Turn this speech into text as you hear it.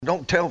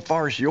Don't tell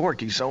Forrest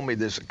York he sold me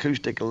this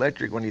acoustic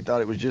electric when he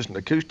thought it was just an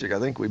acoustic. I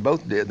think we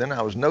both did. Then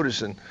I was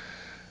noticing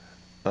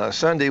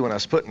Sunday when I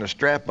was putting a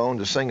strap on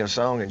to sing a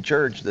song in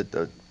church that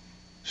the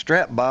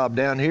strap bob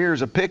down here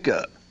is a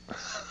pickup.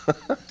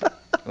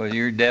 Well,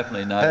 you're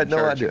definitely not I in had no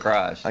Church idea. of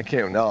Christ. I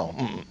can't,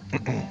 no.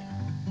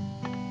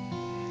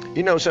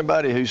 You know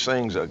somebody who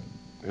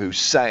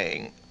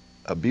sang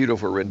a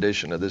beautiful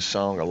rendition of this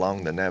song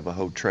along the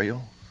Navajo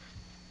Trail?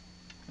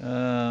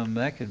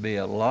 That could be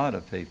a lot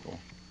of people.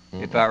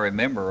 If I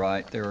remember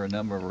right, there were a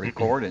number of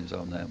recordings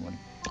on that one.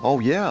 Oh,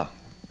 yeah.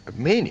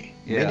 Many.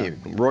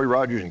 Roy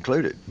Rogers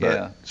included. But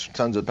Yeah.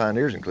 Sons of the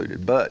Pioneers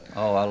included. But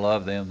Oh, I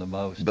love them the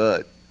most.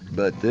 But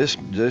this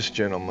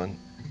gentleman,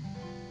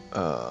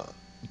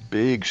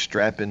 big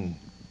strapping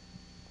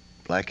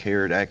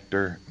black-haired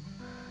actor,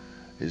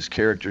 his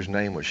character's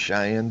name was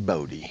Cheyenne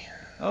Bodie.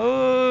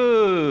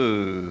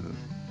 Oh,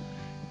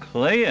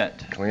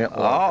 Clint. Clint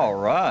Walker. All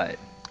right.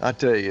 I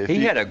tell you,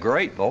 He had a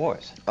great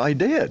voice. I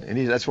did,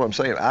 and that's what I'm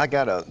saying.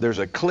 There's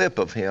a clip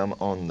of him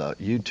on the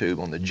YouTube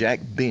on the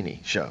Jack Benny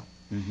show,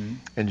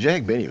 and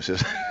Jack Benny was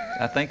just.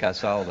 I think I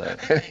saw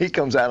that. And he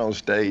comes out on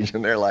stage,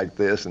 and they're like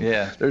this. And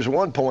Yeah. there's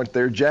one point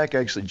there, Jack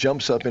actually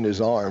jumps up in his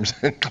arms,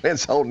 and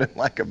Clint's holding him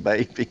like a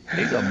baby.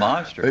 He's a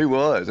monster. He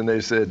was, and they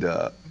said,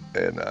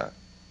 then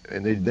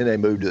they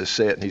moved to the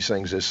set, and he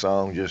sings this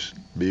song just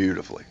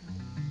beautifully.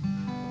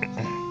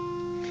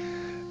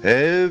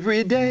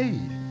 Every day,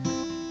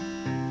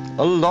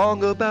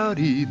 along about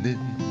evening,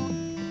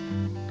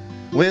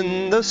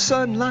 when the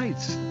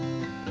sunlight's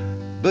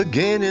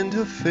beginning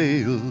to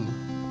fail,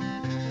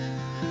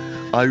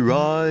 I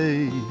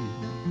ride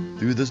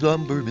through the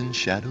slumbering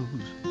shadows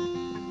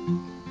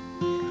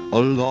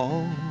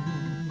along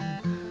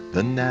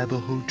the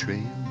Navajo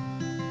Trail.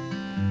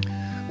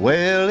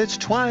 Well, it's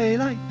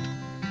twilight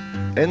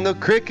and the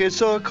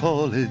crickets are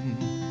calling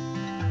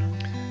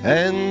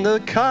and the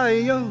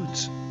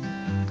coyotes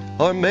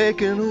are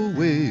making a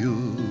wail.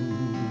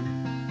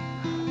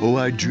 Oh,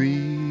 I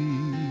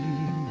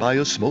dream by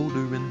a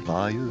smoldering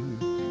fire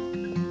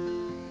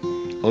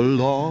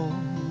along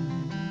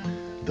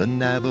the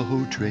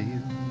Navajo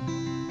Trail.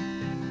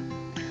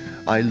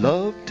 I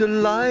love to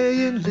lie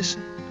and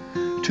listen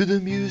to the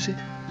music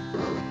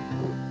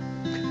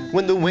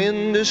when the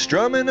wind is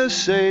strumming a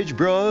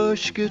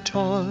sagebrush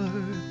guitar,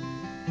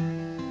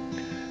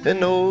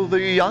 and over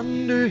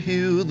yonder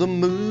hill the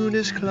moon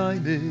is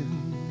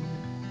climbing,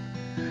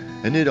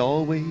 and it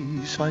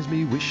always finds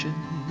me wishing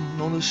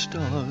on a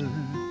star.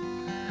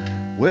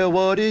 Well,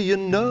 what do you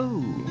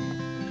know?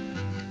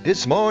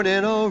 It's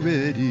morning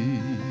already.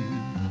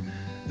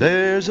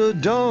 There's a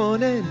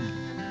dawning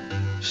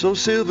so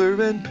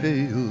silver and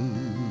pale.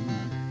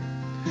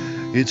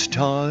 It's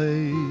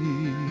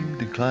time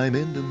to climb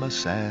into my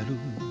saddle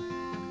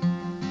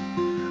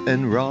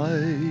and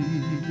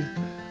ride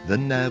the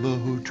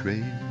Navajo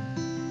Trail.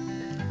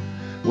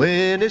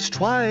 When it's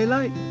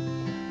twilight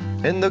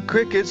and the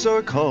crickets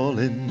are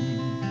calling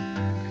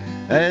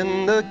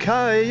and the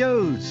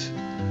coyotes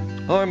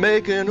are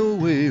making a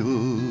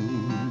wail,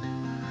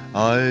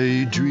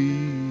 I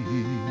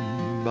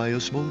dream by a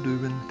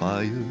smoldering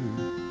fire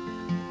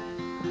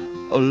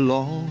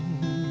along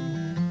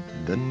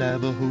the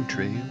Navajo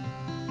Trail.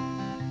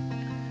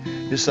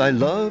 Yes, I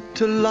love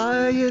to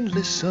lie and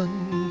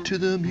listen to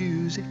the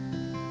music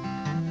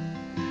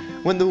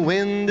when the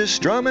wind is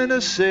strumming a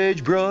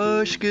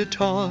sagebrush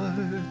guitar,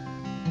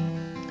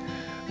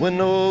 when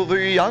over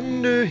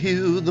yonder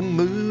hill the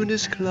moon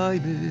is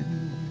climbing.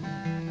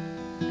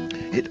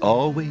 It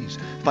always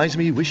finds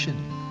me wishing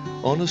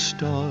on a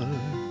star.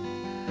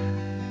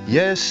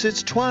 Yes,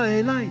 it's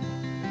twilight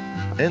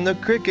and the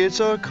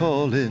crickets are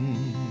calling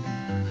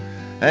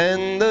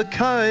and the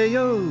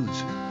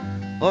coyotes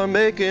are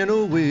making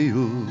a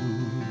wail.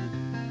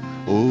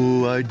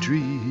 Oh, I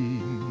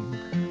dream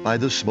by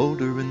the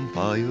smoldering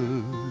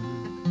fire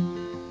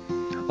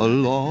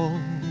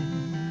along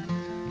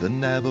the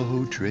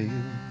Navajo Trail.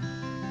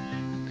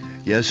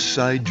 Yes,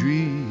 I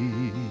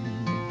dream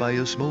by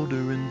a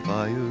smoldering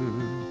fire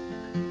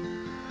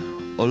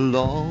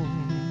along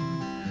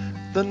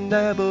the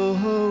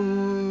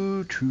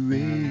Navajo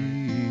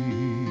Trail.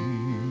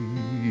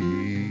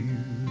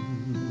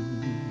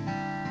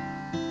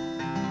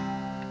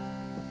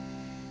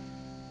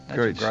 That's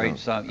a great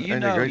song. You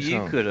Ain't a know, great you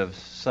song? could have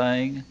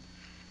sang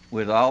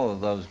with all of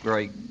those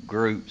great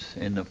groups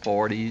in the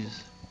 40s,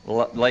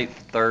 late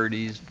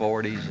 30s,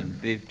 40s, and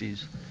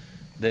 50s.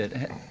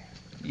 That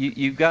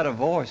you've got a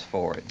voice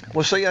for it.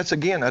 Well, see, that's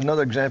again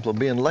another example of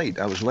being late.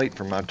 I was late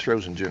for my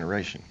chosen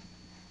generation.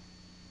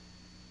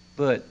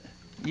 But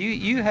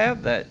you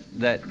have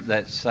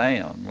that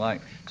sound.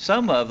 Like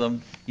some of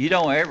them, you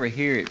don't ever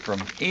hear it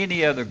from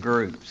any other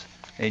groups,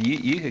 and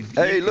you could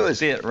Louis.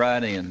 fit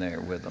right in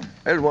there with them.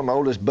 There's one of my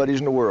oldest buddies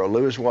in the world,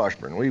 Louis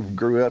Washburn. We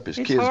grew up as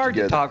It's kids hard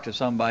together. to talk to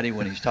somebody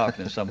when he's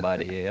talking to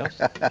somebody else.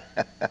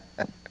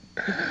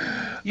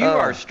 You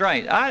are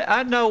strange.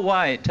 I know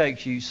why it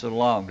takes you so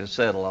long to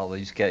settle all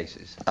these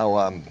cases. Oh,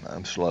 I'm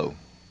slow.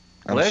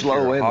 I'm Bless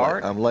slow your and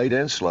heart. I'm late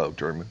and slow,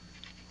 Truman.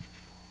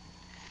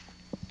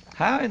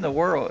 How in the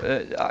world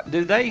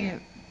do they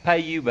pay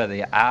you by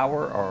the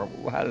hour,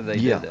 or how do they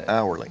Yeah, do that?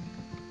 hourly.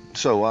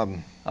 So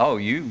Oh,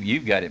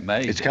 you've got it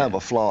made. it's kind of a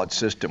flawed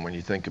system when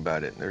you think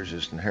about it. There's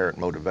this inherent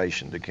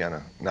motivation to kind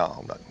of, no,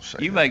 I'm not going to say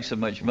You that. make so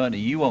much money,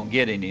 you won't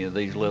get any of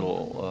these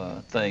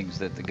little things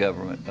that the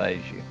government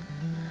pays you.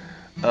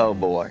 Oh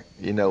boy,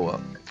 you know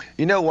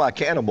why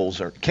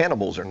cannibals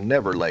are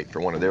never late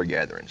for one of their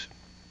gatherings.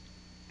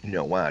 You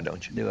know why,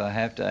 don't you? Do I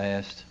have to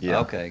ask?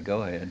 Yeah. Okay,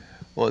 go ahead.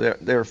 Well,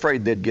 they're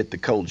afraid they'd get the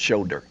cold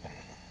shoulder.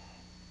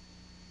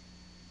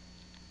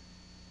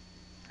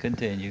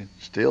 Continue.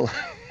 Still,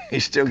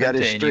 he's still got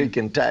his Continue. streak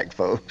intact,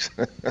 folks.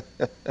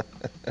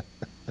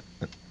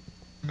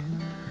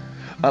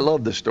 I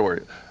love the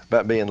story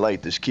about being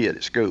late. This kid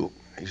at school,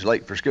 he's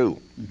late for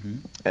school, Hmm.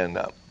 and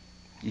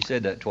You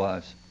said that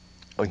twice.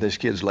 this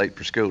kid's late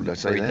for school. Did I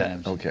say 3 that?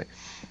 times. Okay.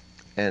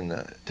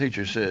 And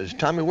teacher says,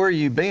 "Tommy, where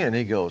you been?"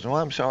 He goes, "Oh,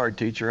 I'm sorry,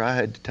 teacher. I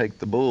had to take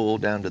the bull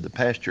down to the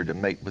pasture to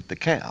mate with the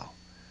cow."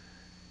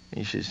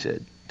 And she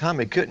said,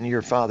 "Tommy, couldn't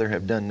your father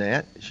have done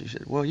that?" She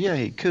said, "Well, yeah,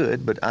 he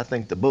could, but I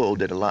think the bull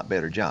did a lot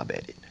better job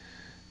at it."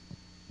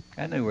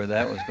 I knew where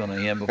that was going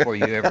to end before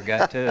you ever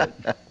got to it.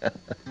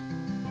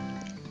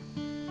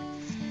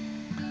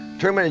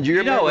 Truman, did you You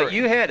remember? know what?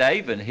 You had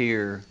Avon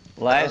here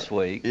last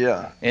week,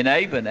 Yeah, and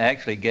Avon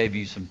actually gave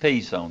you some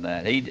peace on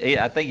that.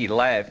 I think he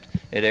laughed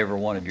at every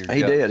one of your he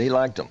jokes. did. He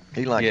liked them.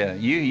 He liked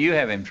them. Yeah, you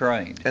have him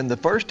trained. And the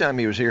first time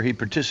he was here, he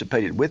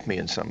participated with me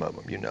in some of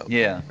them, you know.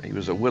 Yeah, He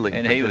was a willing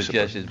and he was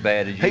participant. just as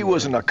bad as you. He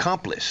was were. an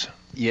accomplice.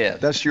 Yes.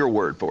 That's your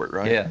word for it,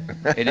 right? Yeah.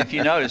 And if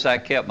you notice, I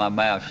kept my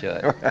mouth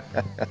shut.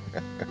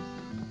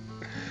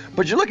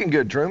 But you're looking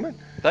good, Truman.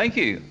 Thank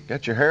you.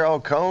 Got your hair all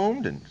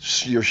combed and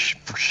you're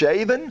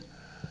shaven.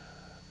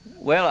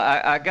 Well,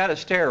 I got a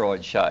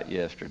steroid shot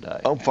yesterday.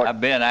 Oh, fuck. I've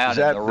been out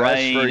in That's the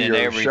rain for and your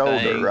everything.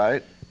 shoulder,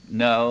 right?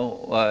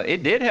 No,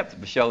 it did help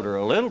the shoulder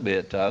a little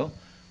bit though,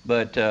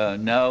 but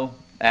no,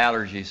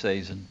 allergy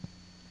season.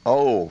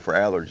 Oh, for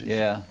allergies.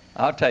 Yeah,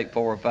 I'll take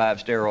 4 or 5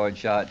 steroid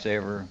shots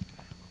every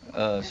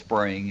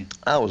spring.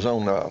 I was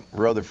on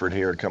Rutherford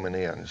here coming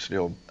in,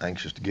 still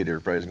anxious to get here,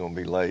 afraid it's going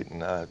to be late,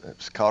 and I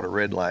caught a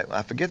red light.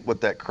 I forget what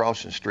that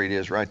crossing street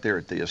is right there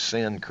at the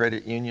Ascend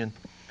Credit Union.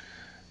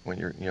 When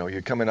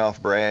you're coming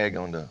off Bragg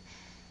on the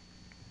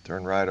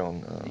turn right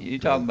on. You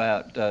talking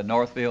about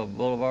Northfield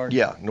Boulevard?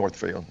 Yeah,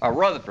 Northfield. Or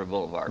Rutherford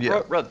Boulevard.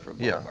 Yeah. Rutherford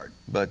Yeah, Boulevard.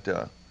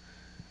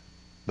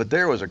 but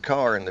there was a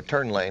car in the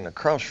turn lane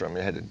across from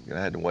me. I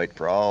had to wait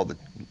for all the,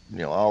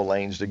 all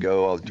lanes to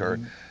go, all the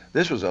turn. Mhm.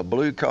 This was a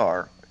blue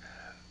car,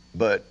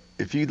 but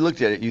if you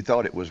looked at it, you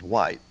thought it was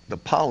white. The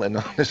pollen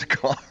on this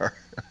car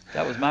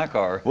That was my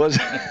car. was,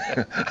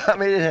 I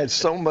mean, it had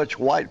so much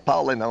white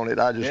pollen on it.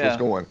 I just was Yeah.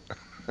 going.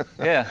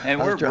 Yeah,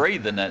 and I was we're trying-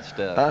 breathing that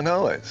stuff. I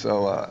know it.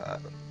 So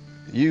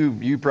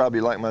you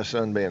probably like my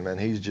son Ben, man.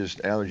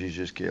 Allergies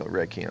just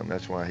wreck him.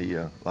 That's why he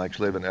likes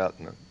living out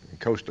in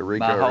Costa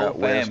Rica My or whole out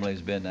west.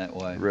 family's been that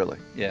way. Really?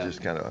 Yeah.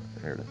 Just kind of.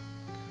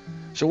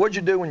 So what'd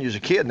you do when you was a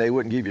kid and they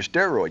wouldn't give you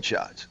steroid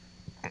shots?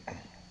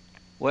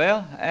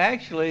 Well,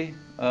 actually,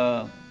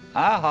 I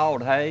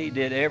hauled hay,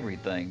 did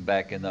everything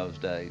back in those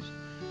days.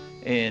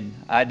 And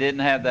I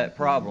didn't have that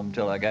problem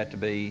till I got to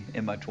be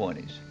in my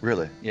 20s.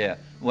 Really? Yeah.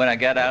 When I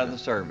got out of the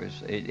service,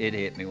 it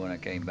hit me when I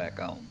came back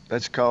home.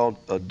 That's called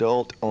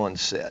adult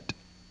onset.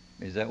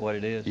 Is that what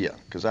it is? Yeah,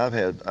 because I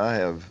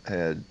have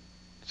had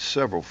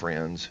several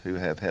friends who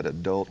have had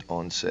adult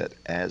onset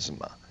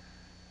asthma.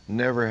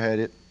 Never had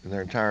it in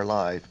their entire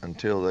life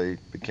until they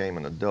became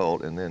an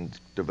adult and then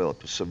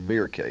developed a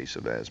severe case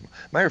of asthma.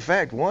 Matter of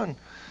fact, one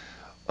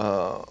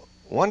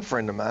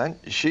friend of mine,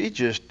 she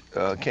just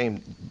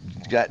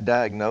got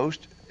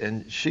diagnosed,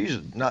 and she's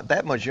not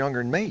that much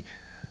younger than me.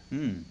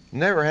 Hmm.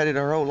 Never had it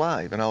her whole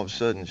life, and all of a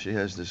sudden she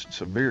has this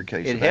severe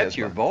case It of helps asthma.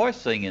 your voice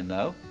singing,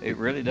 though. It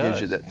really does.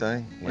 Gives you that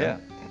thing? Well, Yeah.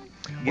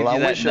 Gives Well, I you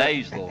that wish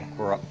nasal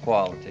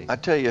quality. I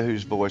tell you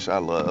whose voice I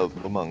love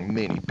among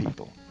many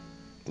people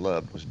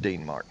loved was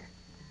Dean Martin.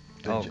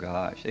 Didn't Oh, you?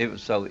 gosh. It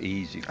was so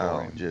easy for Oh,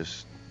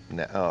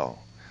 him.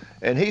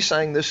 And he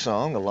sang this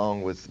song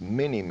along with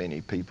many,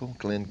 many people,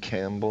 Glenn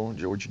Campbell,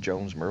 George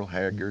Jones, Merle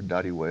Haggard,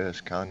 Dottie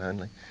West, Con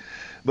Hunley.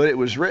 But it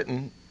was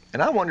written,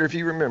 and I wonder if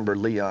you remember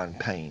Leon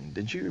Payne.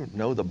 Did you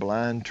know of the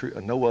blind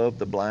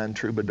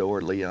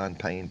troubadour Leon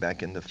Payne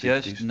back in the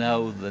 50s? Just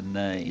know the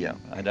name. Yeah.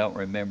 I don't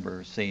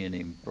remember seeing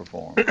him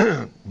perform.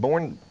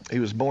 He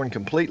was born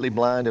completely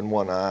blind in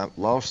one eye,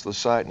 lost the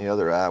sight in the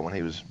other eye when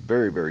he was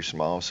very, very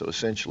small, so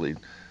essentially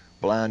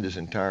blind his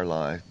entire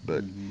life,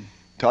 but Mhm.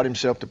 taught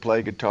himself to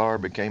play guitar,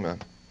 became a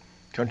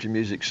country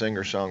music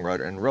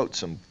singer-songwriter, and wrote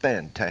some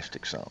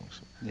fantastic songs.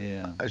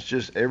 Yeah. It's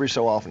just every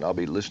so often I'll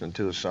be listening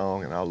to a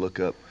song and I'll look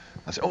up,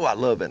 I say, oh, I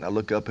love it, and I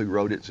look up who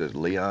wrote it, it says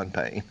Leon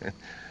Payne.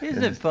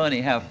 Isn't it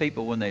funny how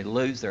people, when they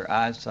lose their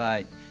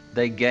eyesight,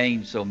 they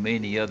gain so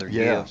many other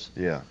gifts?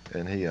 Yeah,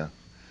 and he, I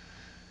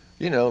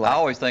like,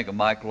 always think of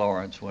Mike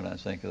Lawrence when I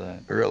think of that.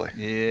 really,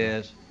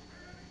 Yes.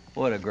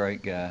 What a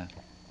great guy.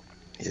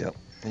 yeah.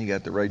 You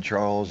got the Ray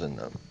Charles and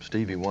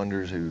Stevie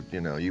Wonders who,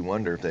 you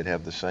wonder if they'd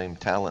have the same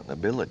talent and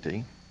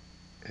ability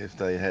if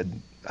they had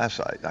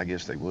I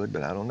guess they would,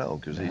 but I don't know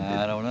because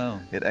I don't know.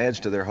 it adds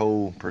to their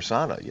whole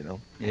persona, you know.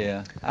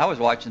 Yeah, I was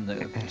watching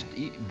the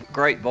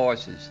Great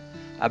Voices.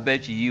 I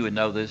bet you would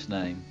know this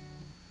name,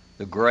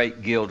 the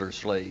Great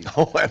Gildersleeve.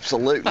 Oh,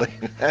 absolutely,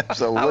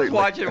 absolutely. I was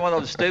watching one of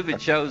those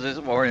stupid shows this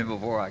morning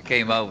before I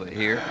came over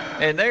here,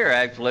 and they're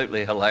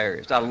absolutely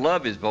hilarious. I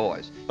love his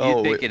voice.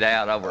 You'd pick it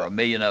out over a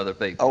million other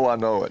people. Oh, I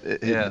know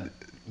it. Yeah.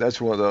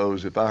 That's one of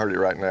those. If I heard it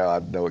right now,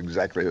 I'd know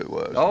exactly who it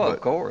was. Oh, but,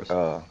 of course.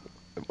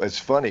 It's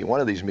funny. One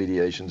of these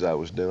mediations I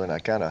was doing, I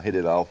kind of hit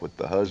it off with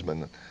the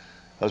husband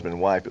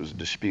and wife. It was a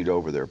dispute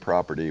over their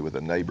property with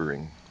a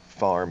neighboring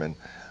farm, and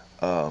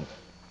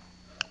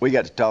we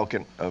got to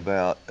talking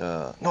about.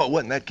 No, it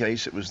wasn't that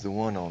case. It was the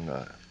one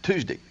on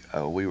Tuesday.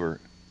 When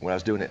I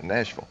was doing it in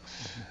Nashville.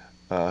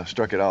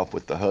 Struck it off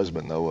with the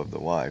husband though of the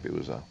wife. It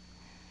was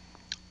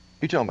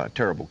you're talking about a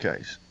terrible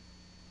case.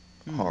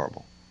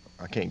 Horrible.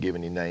 I can't give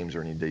any names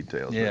or any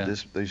details. Yeah.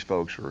 But these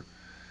folks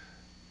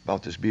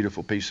bought this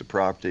beautiful piece of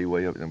property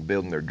way up and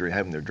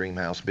having their dream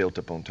house built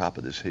up on top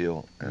of this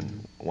hill.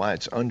 And while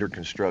it's under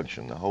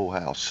construction, the whole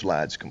house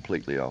slides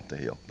completely off the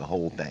hill, the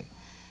whole thing.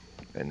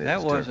 And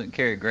that wasn't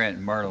Cary Grant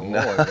and Marlon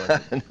Lloyd, was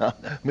it? No,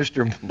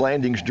 Mr.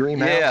 Blanding's dream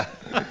house.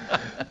 Yeah.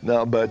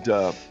 No, but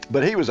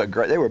they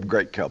were a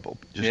great couple,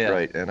 just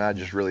great. And I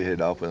just really hit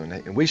it off with him.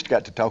 And we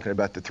got to talking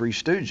about the Three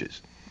Stooges.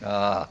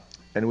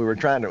 And we were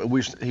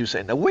he was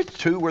saying, now which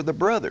two were the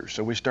brothers?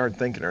 So we started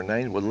thinking our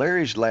names. Well,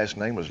 Larry's last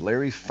name was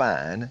Larry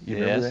Fine. You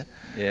remember that?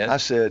 Yes. I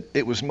said,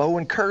 it was Moe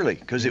and Curly,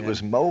 because it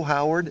was Moe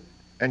Howard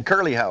and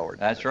Curly Howard.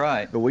 That's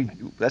right.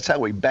 But that's how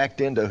we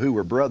backed into who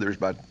were brothers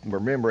by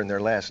remembering their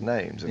last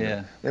names. And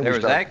yeah. There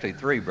was actually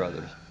three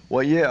brothers.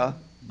 Well, yeah.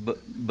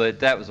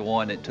 But that was the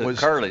one that took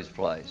Curly's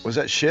place. Was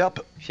that Shep?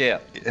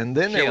 Shep. And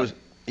then there was...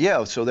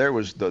 Yeah, so there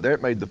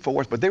made the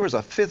fourth, but there was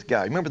a fifth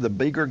guy. Remember the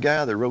bigger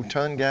guy, the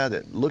rotund guy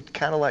that looked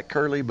kind of like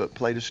Curly but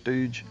played a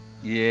stooge?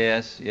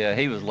 Yes, yeah,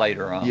 he was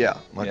later on. Yeah,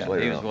 much later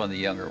on. He was one of the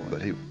younger ones.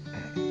 But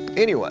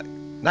anyway,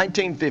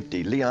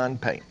 1950, Leon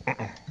Payne.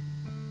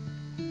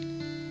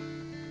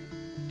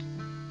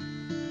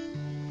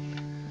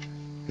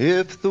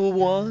 If the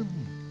one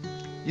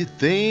you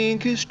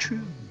think is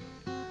true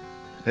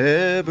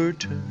ever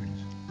turns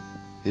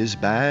his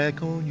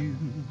back on you,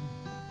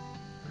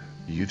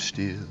 you've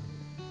still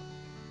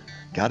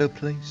got a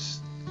place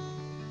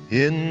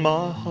in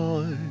my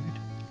heart.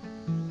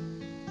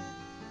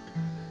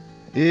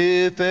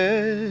 If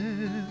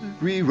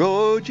every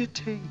road you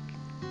take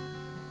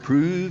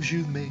proves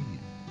you've made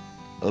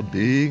a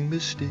big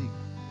mistake,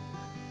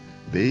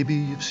 baby,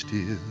 you've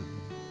still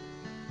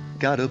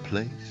got a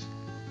place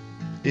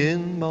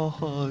in my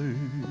heart.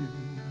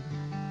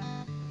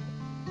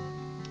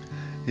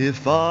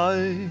 If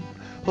I'm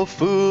a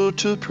fool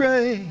to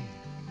pray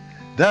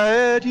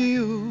that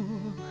you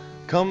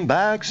come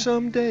back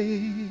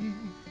someday,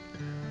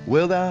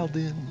 well now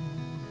then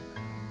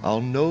I'll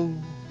know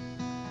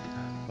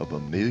of a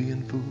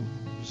million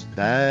fools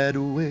that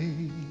way.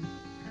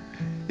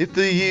 If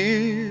the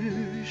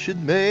years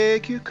should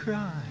make you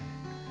cry,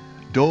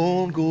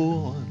 don't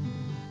go on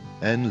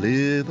and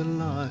live a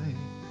lie.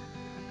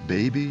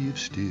 Baby, you've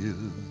still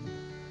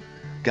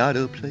got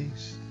a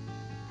place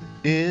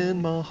in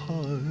my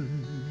heart.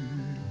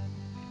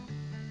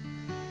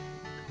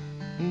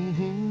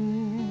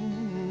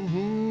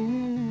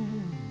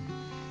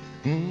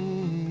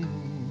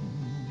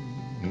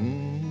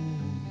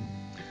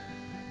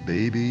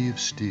 Baby, you've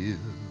still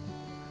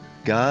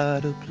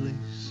got a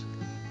place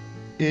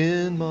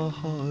in my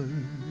heart.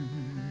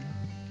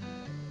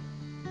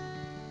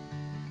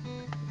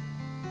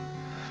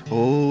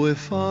 Oh,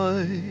 if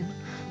I'm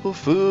a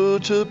fool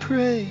to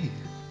pray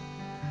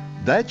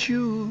that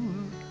you'll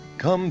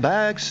come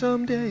back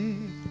someday,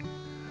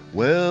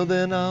 well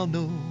then I'll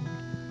know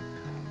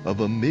of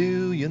a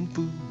million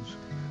fools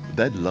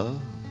that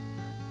love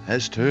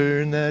has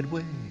turned that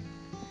way.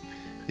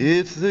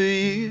 If the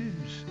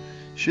years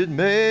should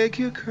make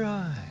you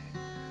cry,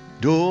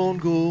 don't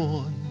go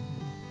on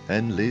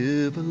and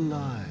live a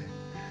lie.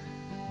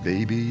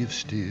 Baby, you've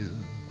still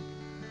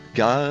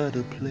got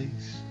a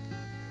place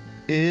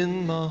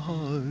in my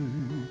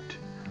heart.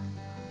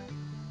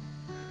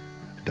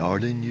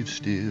 Darling, you've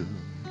still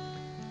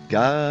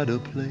got a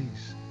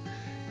place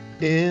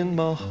in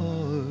my heart.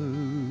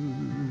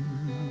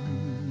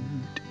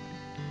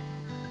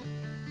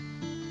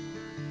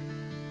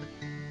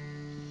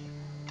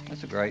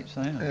 That's a great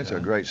sound. That's a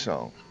great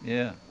song.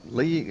 Yeah.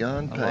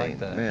 Leon Payne, like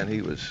that. man,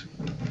 he was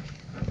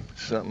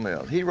something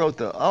else. He wrote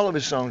all of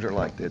his songs are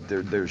like that.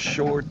 They're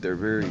short, they're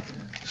very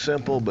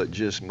simple, but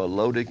just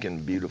melodic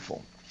and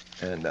beautiful.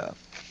 And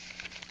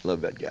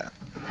love that guy.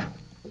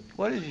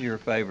 What is your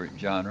favorite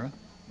genre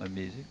of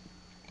music?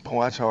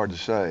 Boy, that's hard to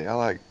say. I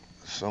like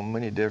so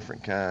many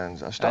different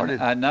kinds. I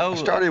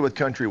started with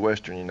country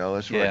western, you know.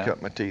 That's what I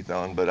cut my teeth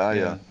on. But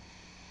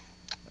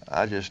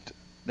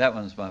that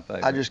one's my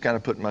favorite. I just kind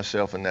of put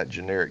myself in that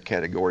generic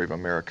category of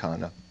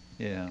Americana.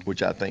 Yeah.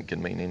 Which I think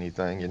can mean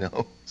anything, you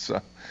know.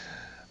 So,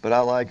 but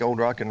I like old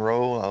rock and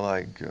roll. I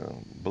like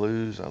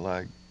blues. I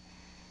like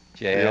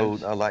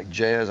Jazz. I like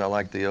jazz. I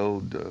like the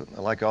old.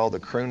 I like all the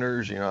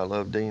crooners. You know, I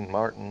love Dean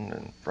Martin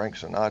and Frank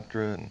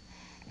Sinatra and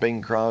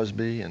Bing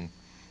Crosby and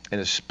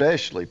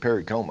especially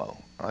Perry Como.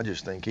 I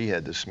just think he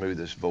had the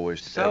smoothest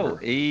voice So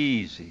ever.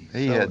 easy.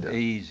 He so had the-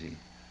 easy.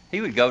 He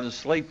would go to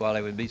sleep while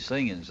he would be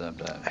singing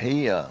sometimes.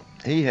 He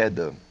had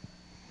the.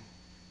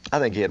 I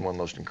think he had one of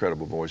the most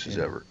incredible voices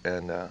Yeah. ever,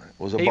 and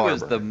was a He barber.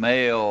 was the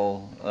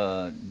male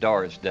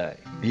Doris Day.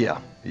 Yeah,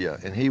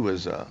 and he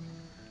was.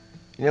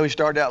 You know, he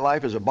started out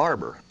life as a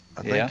barber.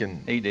 I Yeah, think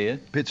in he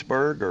did.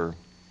 Pittsburgh or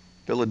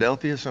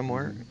Philadelphia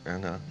somewhere,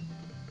 and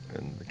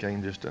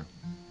became just a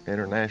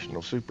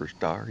international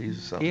superstar.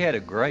 He's something. He had a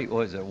great, what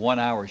was it, 1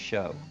 hour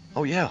show.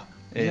 Oh yeah,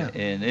 yeah.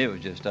 And it was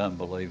just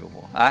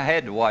unbelievable. I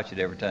had to watch it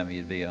every time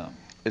he'd be on.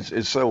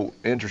 It's so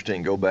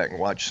interesting. Go back and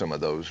watch some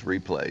of those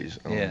replays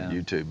on Yeah.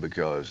 YouTube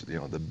because you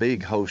know the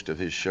big host of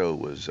his show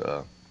was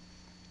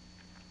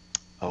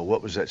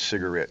what was that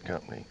cigarette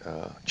company?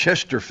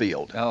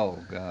 Chesterfield. Oh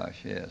gosh,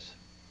 yes.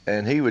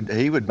 And he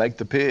would make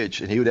the pitch,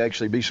 and he would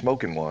actually be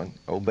smoking one,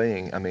 old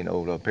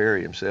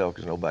Perry himself,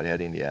 because nobody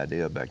had any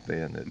idea back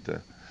then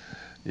that,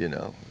 you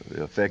know,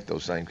 the effect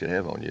those things could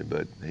have on you.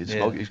 But he'd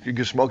smoke, you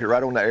could smoke it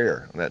right on the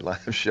air on that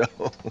live show.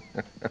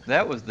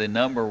 That was the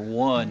number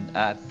one,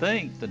 I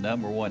think, the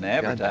number one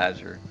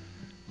advertiser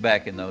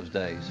back in those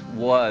days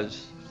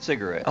was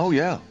cigarettes. Oh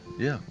yeah,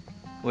 yeah.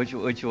 Which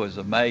was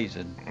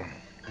amazing.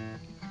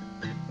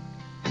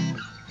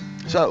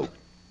 So,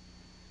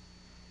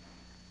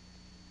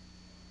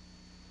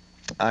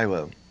 I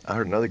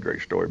heard another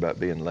great story about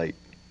being late.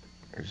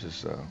 There's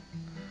this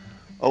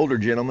older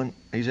gentleman.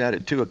 He's out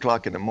at 2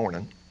 o'clock in the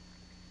morning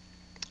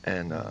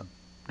and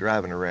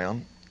driving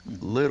around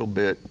a little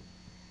bit,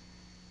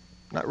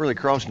 not really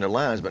crossing the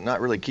lines, but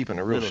not really keeping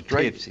a real Little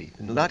straight, tipsy.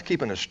 not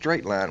keeping a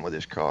straight line with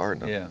his car.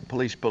 And the Yeah.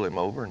 police pull him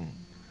over, and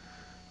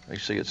they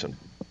see it's a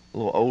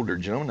little older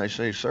gentleman. They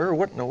say, "Sir,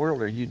 what in the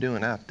world are you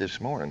doing out this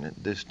morning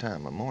at this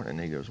time of morning?"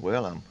 He goes,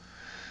 "Well, I'm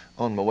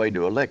on my way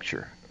to a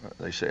lecture."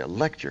 They say, "A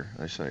lecture?"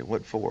 They say,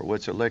 "What for?"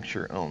 "What's a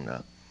lecture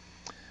on?"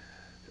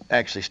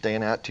 Actually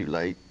staying out too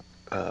late,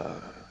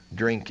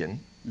 drinking,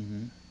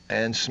 Mm-hmm.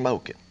 and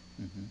smoking.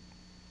 Mm-hmm.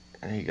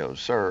 And he goes,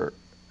 "Sir,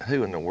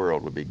 who in the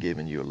world would be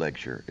giving you a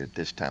lecture at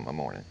this time of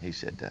morning?" He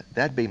said,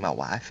 "That'd be my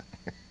wife."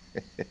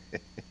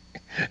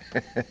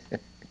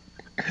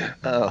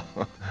 Oh,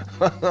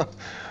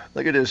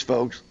 look at this,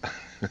 folks.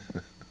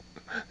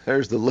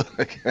 There's the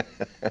look.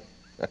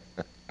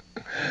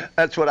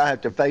 That's what I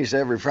have to face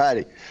every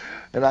Friday,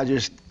 and I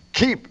just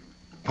keep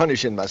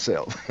punishing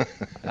myself.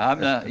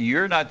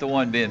 You're not the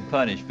one being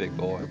punished, big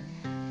boy.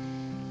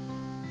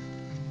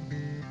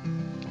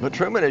 But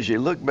Truman, as you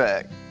look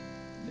back,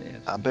 Yes.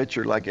 I bet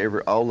you're like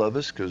all of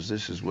us, because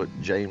this is what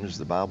James,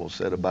 the Bible,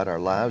 said about our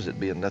lives, it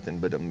being nothing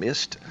but a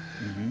mist.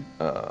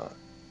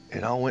 Mm-hmm.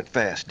 It all went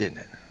fast, didn't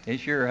it? It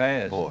sure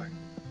has. Boy,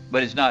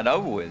 But it's not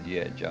over with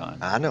yet, John.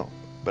 I know.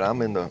 But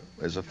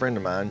as a friend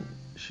of mine,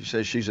 she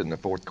says she's in the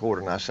fourth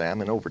quarter, and I say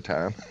I'm in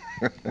overtime.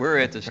 We're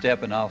at the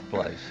stepping off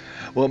place.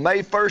 Well,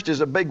 May 1st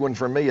is a big one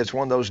for me. It's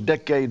one of those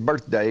decade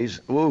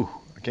birthdays. Ooh,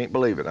 I can't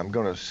believe it. I'm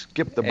going to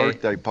skip the Hey.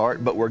 birthday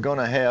part, but we're going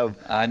to have,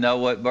 I know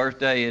what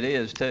birthday it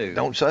is, too.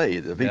 don't say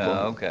the people.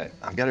 Yeah, okay.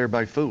 I've got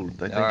everybody fooled.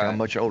 They think All right. I'm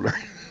much older.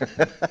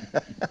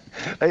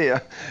 Hey,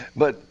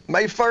 but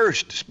May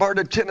 1st,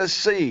 Sparta,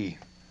 Tennessee,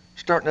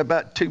 starting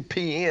about 2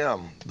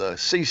 p.m., the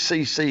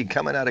CCC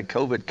coming out of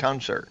COVID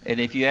concert. And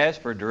if you ask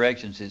for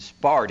directions, it's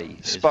Sparty.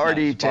 It's not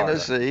Sparty, Sparta.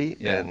 Tennessee,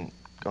 Yeah. and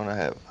going to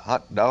have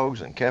hot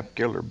dogs and Cap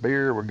Killer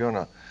beer. We're going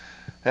to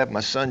have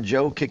my son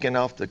Joe kicking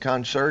off the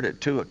concert at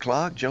 2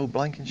 o'clock. Joe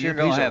Blankenship, You're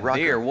going he's to a have rocker.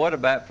 beer. What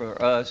about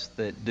for us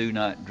that do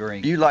not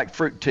drink? You like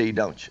fruit tea,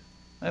 don't you?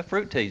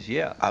 Fruit teas,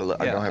 yeah. I'm yeah,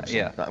 gonna have some.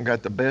 yeah. I've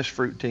got the best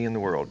fruit tea in the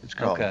world. It's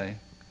called Okay.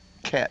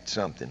 Cat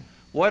something.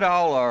 What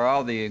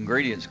all the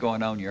ingredients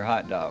going on your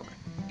hot dog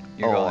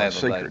you're going to have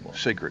available?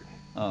 Secret.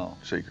 Oh.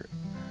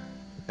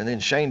 And then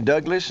Shane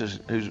Douglas,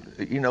 who's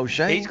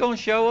Shane. He's going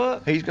to show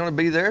up? He's going to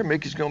be there.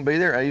 Mickey's going to be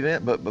there.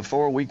 Event. But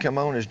before we come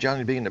on as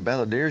Johnny B and the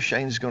Balladeers,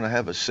 Shane's going to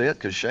have a set,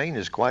 because Shane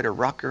is quite a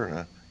rocker and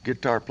a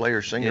guitar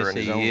player, singer Yes, in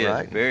his he own is.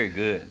 right. Very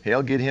good.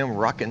 He'll get him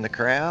rocking the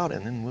crowd,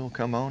 and then we'll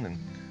come on and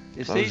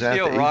Is he close out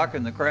still the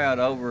rocking the crowd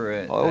over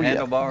at Oh, the yeah.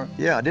 Handlebar?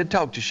 Yeah, I did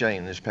talk to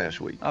Shane this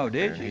past week. Oh,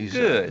 did And you? he's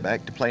Good.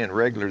 back to playing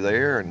regular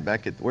there, and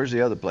back at, where's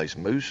the other place?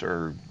 Moose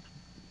or,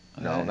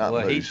 no, not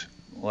well, Moose.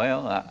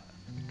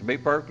 To be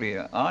perfectly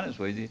honest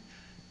with you,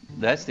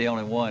 that's the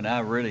only one I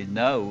really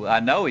know. I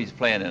know he's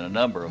playing in a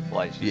number of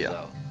places, Yeah.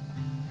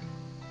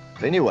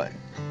 though. Anyway.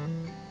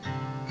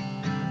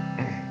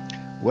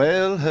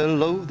 Well,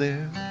 hello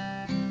there.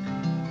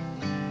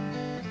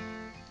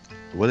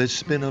 Well,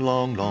 it's been a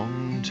long,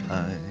 long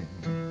time.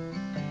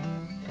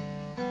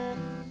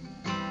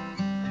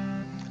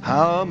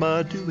 How am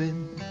I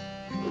doing?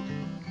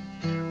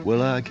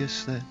 Well, I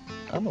guess that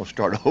I'm going to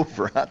start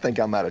over. I think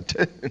I'm out of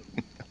tune.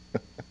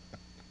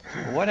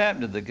 What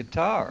happened to the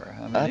guitar?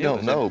 I mean, I don't it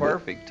was know, a but-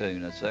 perfect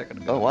tune a second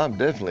ago. Oh, I'm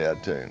definitely out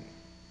of tune.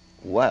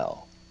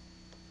 Wow.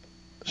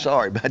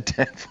 Sorry about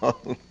that,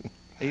 folks.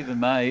 Even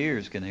my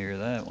ears can hear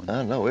that one.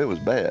 I know, it was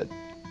bad.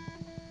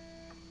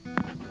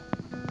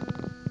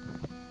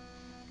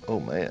 Oh,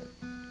 man.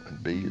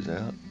 And B is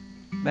out.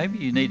 Maybe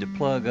you need to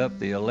plug up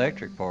the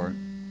electric part.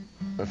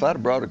 If I'd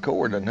have brought a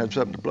cord, I'd have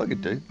something to plug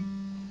it to.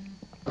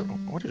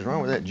 What is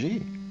wrong with that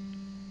G?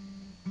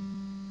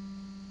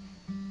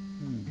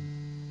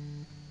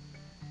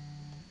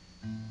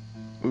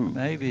 Ooh.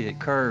 Maybe it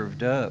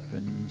curved up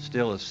and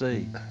still a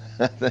C.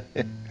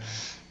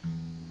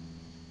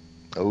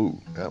 Oh,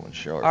 that one's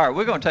sharp. All right,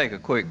 we're going to take a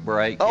quick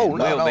break. Oh, and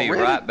no, we'll be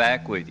really? right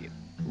back with you.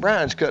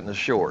 Brian's cutting us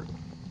short.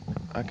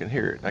 I can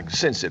hear it. I can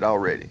sense it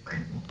already.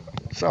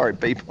 Sorry,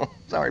 people.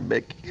 Sorry,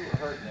 Becky. You were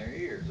hurting their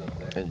ears up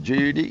there. And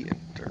Judy and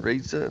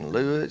Teresa and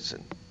Lewis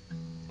and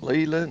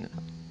Leland.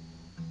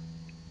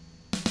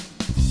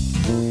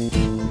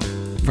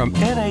 From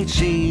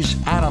NHC's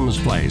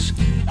Adams Place,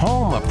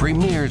 home of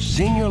premier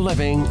senior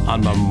living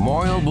on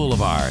Memorial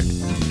Boulevard.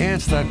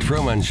 It's The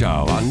Truman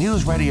Show on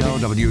News Radio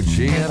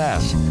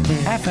WGNS,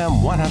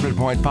 FM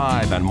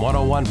 100.5 and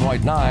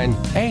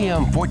 101.9,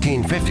 AM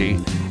 1450,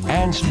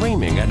 and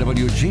streaming at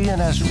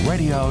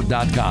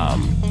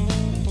WGNSradio.com.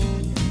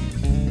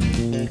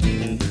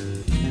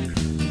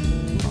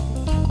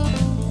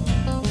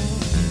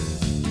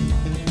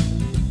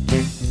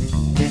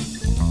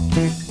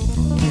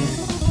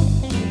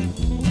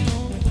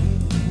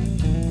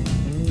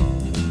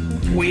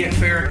 We at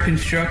Farrah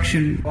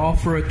Construction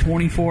offer a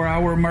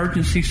 24-hour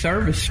emergency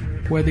service.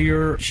 Whether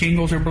your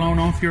shingles are blown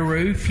off your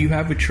roof, you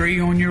have a tree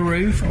on your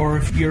roof, or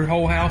if your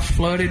whole house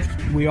flooded,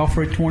 we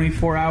offer a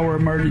 24-hour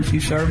emergency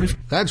service.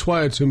 That's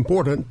why it's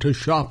important to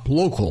shop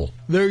local.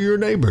 They're your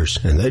neighbors,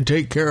 and they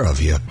take care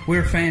of you.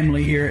 We're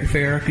family here at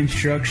Farrah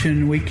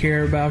Construction. We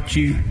care about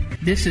you.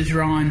 This is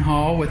Ron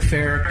Hall with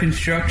Farrah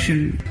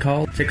Construction.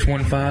 Call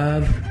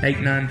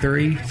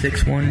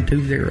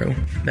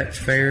 615-893-6120. That's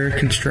Farrah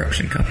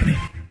Construction Company.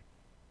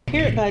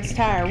 Here at Bud's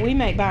Tire, we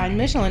make buying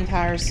Michelin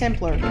tires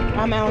simpler.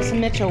 I'm Allison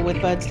Mitchell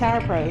with Bud's Tire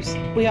Pros.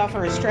 We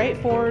offer a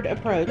straightforward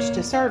approach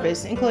to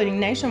service, including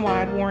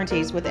nationwide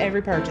warranties with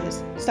every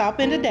purchase. Stop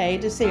in today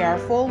to see our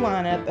full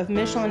lineup of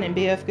Michelin and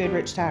BF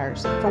Goodrich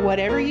tires. For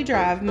whatever you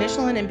drive,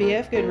 Michelin and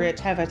BF Goodrich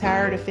have a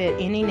tire to fit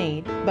any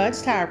need.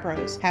 Bud's Tire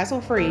Pros,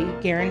 hassle-free,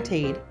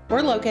 guaranteed.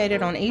 We're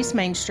located on East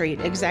Main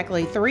Street,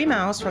 exactly 3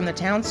 miles from the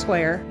town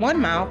square, 1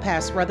 mile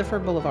past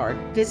Rutherford Boulevard.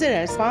 Visit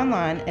us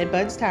online at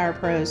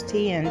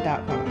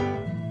budstirepros.tn.com.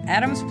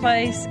 Adams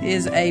Place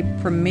is a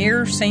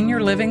premier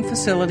senior living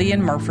facility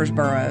in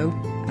Murfreesboro.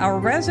 Our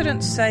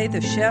residents say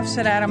the chefs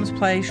at Adams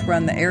Place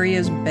run the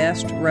area's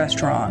best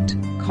restaurant.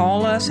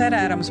 Call us at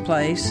Adams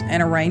Place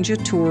and arrange a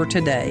tour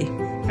today.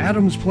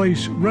 Adams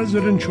Place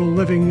Residential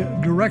Living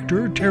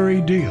Director Terry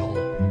Deal.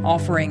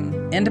 Offering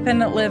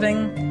independent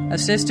living,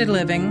 assisted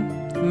living,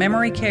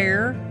 memory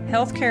care,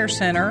 health care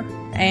center,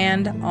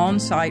 and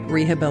on-site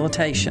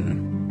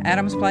rehabilitation.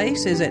 Adams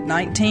Place is at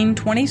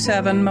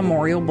 1927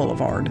 Memorial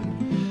Boulevard.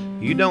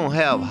 You don't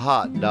have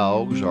hot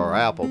dogs or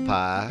apple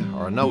pie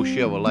or no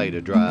Chevrolet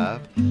to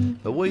drive,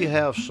 but we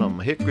have some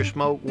hickory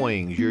smoked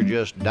wings you're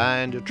just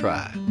dying to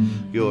try.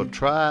 You'll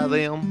try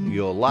them,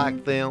 you'll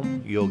like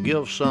them, you'll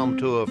give some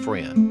to a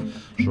friend.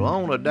 So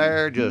on a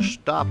dare, just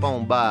stop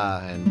on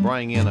by and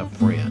bring in a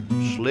friend.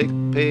 Slick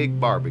Pig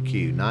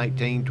Barbecue,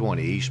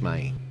 1920 East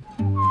Main.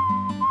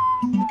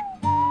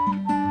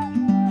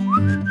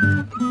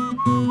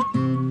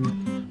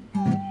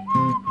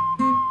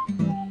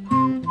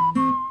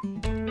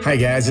 Hi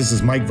guys, this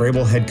is Mike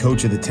Vrabel, head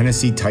coach of the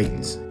Tennessee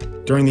Titans.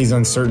 During these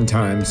uncertain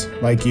times,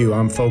 like you,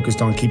 I'm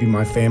focused on keeping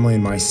my family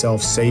and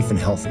myself safe and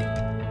healthy.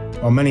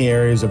 While many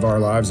areas of our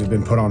lives have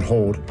been put on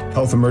hold,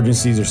 health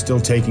emergencies are still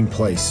taking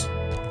place.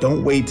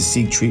 Don't wait to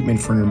seek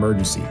treatment for an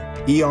emergency.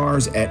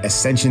 ERs at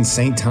Ascension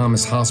St.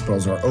 Thomas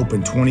hospitals are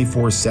open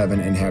 24/7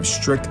 and have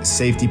strict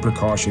safety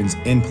precautions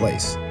in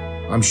place.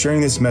 I'm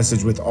sharing this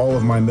message with all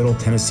of my Middle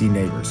Tennessee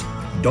neighbors.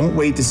 Don't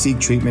wait to seek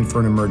treatment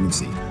for an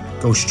emergency.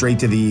 Go straight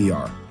to the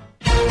ER.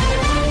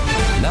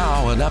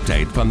 Now an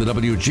update from the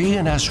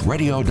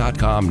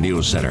WGNSradio.com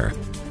News Center.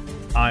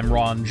 I'm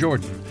Ron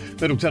Jordan.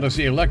 Middle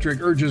Tennessee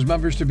Electric urges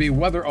members to be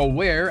weather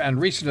aware,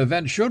 and recent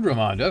events should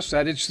remind us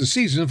that it's the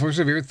season for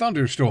severe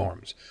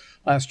thunderstorms.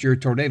 Last year,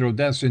 tornado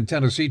deaths in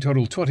Tennessee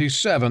totaled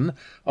 27.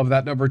 Of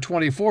that number,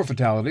 24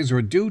 fatalities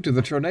were due to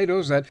the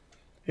tornadoes that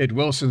hit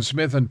Wilson,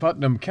 Smith, and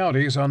Putnam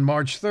counties on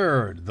March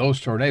 3rd.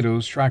 Those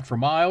tornadoes tracked for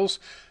miles,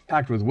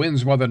 packed with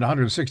winds more than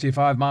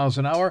 165 miles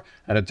an hour,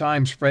 and at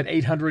times spread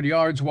 800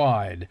 yards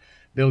wide.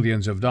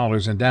 Billions of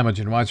dollars in damage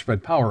and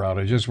widespread power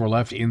outages were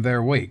left in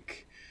their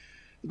wake.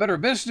 The Better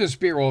Business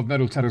Bureau of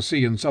Middle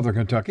Tennessee and Southern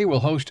Kentucky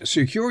will host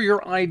Secure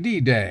Your ID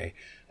Day,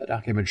 a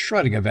document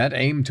shredding event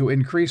aimed to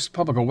increase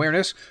public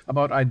awareness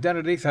about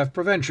identity theft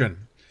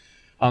prevention.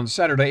 On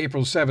Saturday,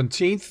 April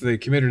 17th, the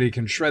community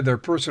can shred their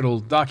personal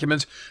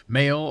documents,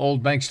 mail,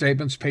 old bank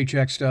statements,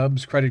 paycheck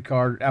stubs, credit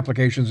card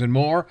applications, and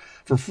more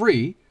for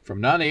free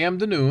from 9 a.m.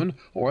 to noon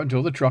or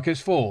until the truck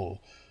is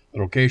full. The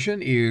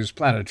location is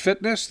Planet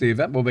Fitness. The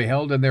event will be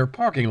held in their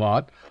parking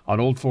lot on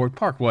Old Fort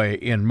Parkway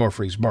in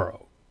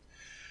Murfreesboro.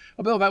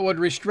 A bill that would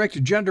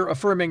restrict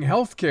gender-affirming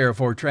health care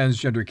for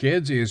transgender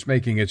kids is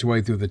making its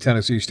way through the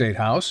Tennessee State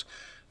House.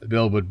 The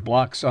bill would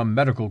block some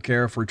medical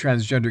care for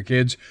transgender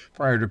kids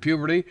prior to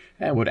puberty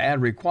and would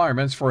add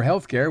requirements for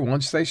health care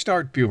once they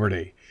start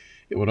puberty.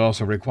 It would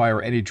also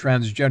require any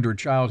transgender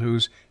child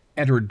who's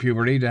entered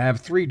puberty to have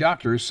 3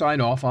 doctors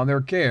sign off on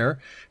their care.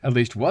 At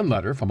least 1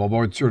 letter from a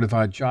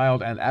board-certified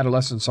child and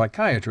adolescent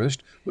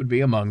psychiatrist would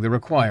be among the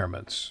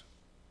requirements.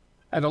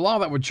 And a law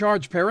that would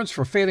charge parents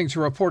for failing to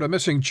report a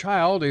missing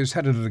child is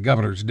headed to the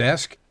governor's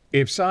desk.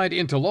 If signed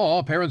into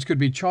law, parents could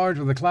be charged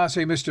with a Class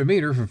A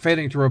misdemeanor for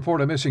failing to report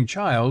a missing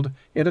child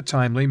in a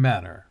timely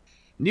manner.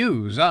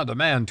 News on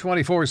demand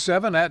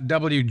 24/7 at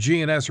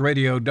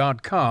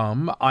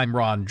WGNSradio.com. I'm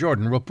Ron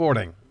Jordan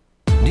reporting.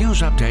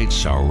 News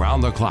updates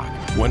around the clock,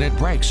 when it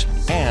breaks,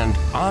 and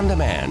on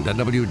demand at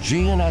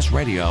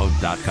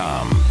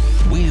WGNSradio.com.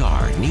 We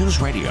are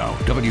News Radio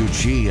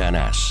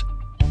WGNS.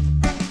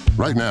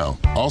 Right now,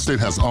 Allstate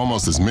has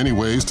almost as many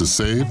ways to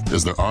save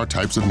as there are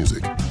types of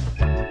music.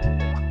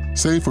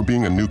 Save for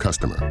being a new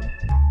customer.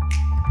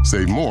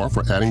 Save more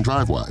for adding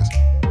DriveWise.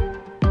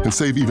 And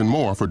save even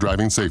more for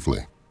driving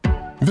safely.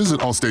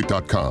 Visit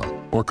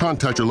Allstate.com or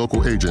contact your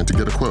local agent to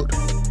get a quote.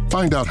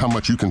 Find out how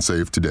much you can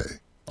save today.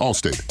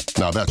 Allstate.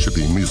 Now that should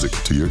be music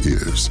to your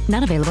ears.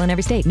 Not available in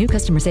every state. New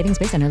customer savings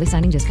based on early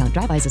signing discount.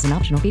 DriveWise is an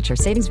optional feature.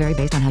 Savings vary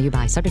based on how you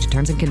buy. Subject to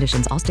terms and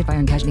conditions. Allstate Fire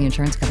and Casualty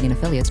Insurance Company and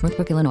affiliates.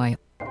 Northbrook, Illinois.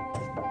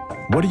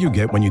 What do you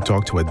get when you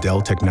talk to a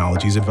Dell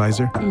Technologies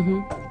advisor?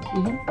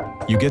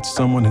 You get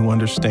someone who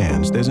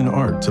understands there's an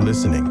art to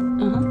listening.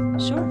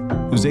 Sure.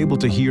 Who's able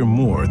to hear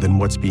more than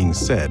what's being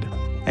said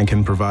and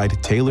can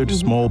provide tailored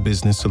small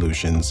business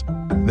solutions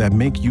that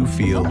make you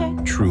feel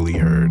truly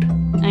heard.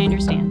 I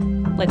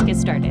understand. Let's get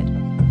started.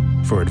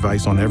 For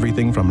advice on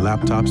everything from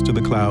laptops to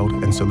the cloud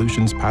and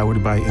solutions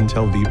powered by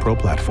Intel vPro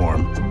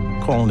platform,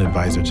 call an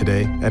advisor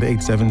today at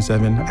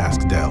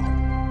 877-ASK-DELL.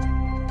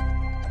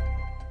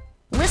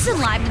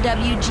 Listen live to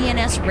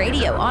WGNS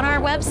Radio on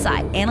our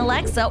website and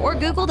Alexa or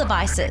Google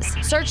devices.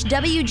 Search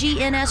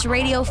WGNS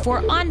Radio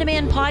for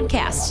on-demand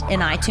podcasts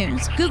in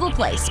iTunes, Google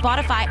Play,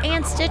 Spotify,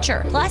 and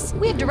Stitcher. Plus,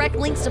 we have direct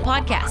links to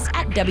podcasts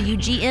at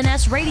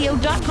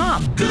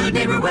WGNSradio.com. Good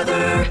neighbor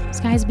weather.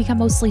 Skies become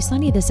mostly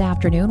sunny this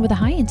afternoon with a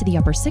high into the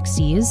upper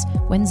 60s.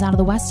 Winds out of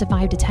the west to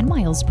 5 to 10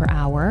 miles per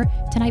hour.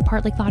 Tonight,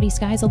 partly cloudy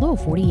skies, a low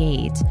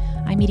 48.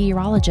 I'm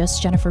meteorologist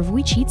Jennifer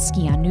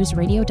Wojcicki on News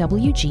Radio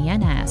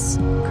WGNS.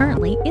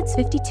 Currently, it's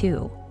 52.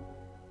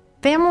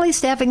 Family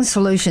Staffing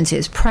Solutions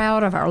is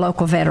proud of our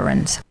local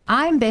veterans.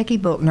 I'm Becky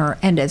Bookner,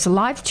 and as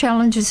life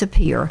challenges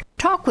appear,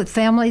 talk with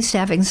Family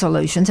Staffing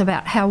Solutions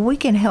about how we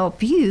can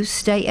help you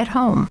stay at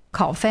home.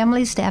 Call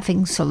Family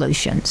Staffing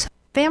Solutions.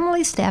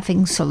 Family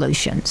Staffing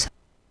Solutions.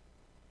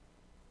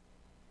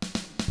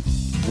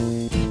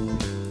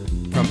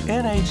 From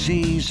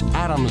NHC's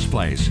Adams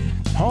Place,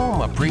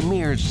 home of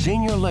premier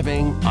senior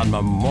living on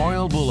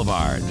Memorial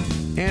Boulevard.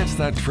 It's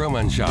The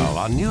Truman Show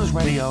on News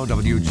Radio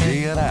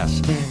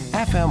WGNS,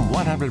 FM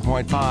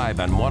 100.5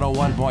 and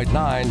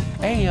 101.9,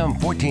 AM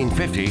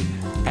 1450,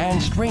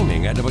 and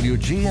streaming at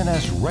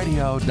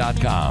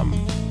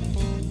WGNSradio.com.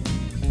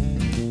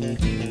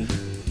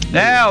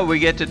 Now we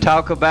get to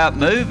talk about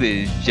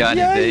movies,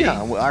 Johnny B.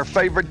 Yeah, our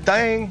favorite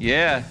thing.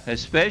 Yeah,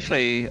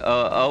 especially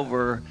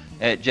over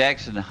at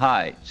Jackson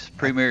Heights,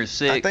 Premier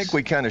 6. I think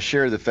we kind of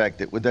share the fact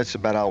that that's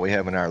about all we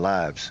have in our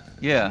lives.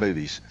 Yeah,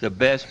 movies. The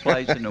best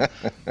place in the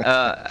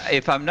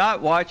if I'm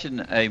not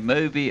watching a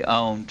movie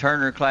on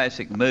Turner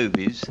Classic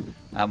Movies,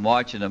 I'm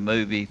watching a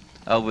movie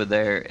over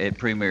there at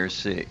Premier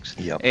 6.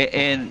 Yep.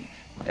 And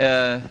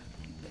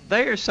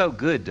they are so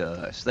good to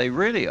us. They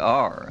really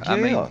are. Yeah. I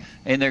mean,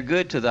 and they're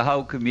good to the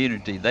whole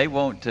community. They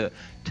want to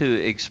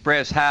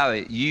express how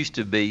it used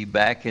to be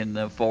back in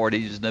the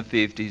 40s and the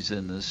 50s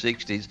and the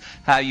 60s,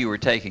 how you were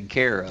taken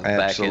care of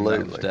back in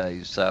those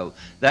days. So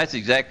that's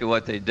exactly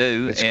what they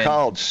do. It's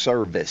called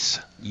service.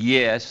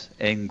 Yes,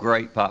 and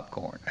great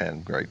popcorn.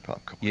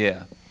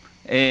 Yeah.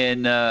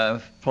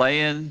 And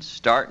playing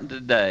starting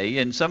today,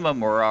 and some of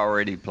them were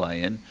already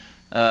playing,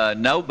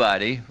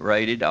 Nobody,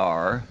 rated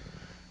R.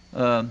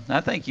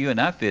 I think you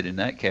and I fit in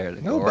that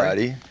category.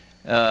 Nobody.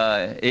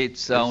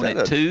 It's on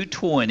at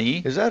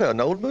 2:20. Is that an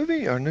old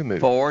movie or a new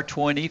movie?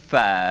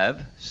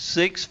 4:25,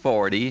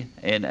 6:40,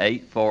 and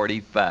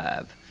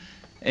 8:45,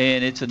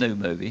 and it's a new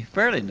movie,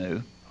 fairly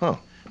new. Huh.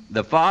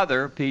 The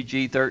Father,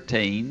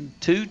 PG-13,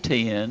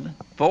 2:10,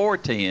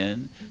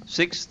 4:10,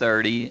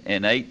 6:30,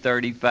 and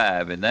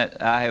 8:35, and that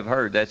I have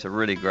heard that's a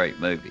really great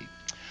movie.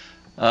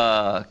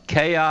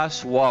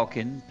 Chaos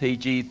Walking,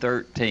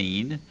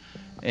 PG-13,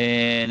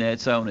 and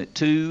it's on at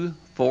 2,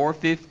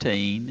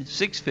 4:15,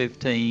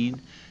 6:15,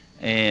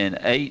 and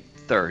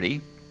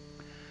 8:30.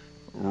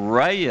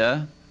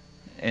 Raya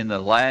and the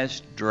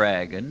Last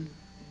Dragon,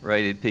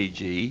 rated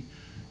PG,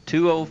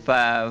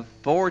 2:05,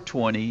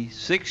 4:20,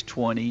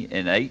 6:20,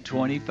 and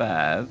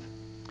 8:25.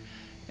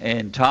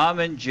 And Tom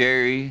and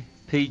Jerry,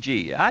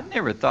 PG. I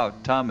never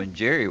thought Tom and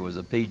Jerry was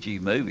a PG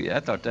movie. I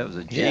thought that was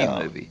a G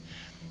movie.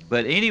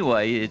 But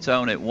anyway, it's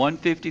on at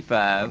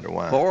 1:55,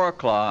 4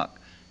 o'clock,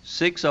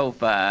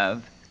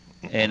 6:05,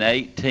 and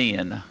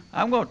 8:10.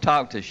 I'm going to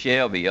talk to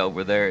Shelby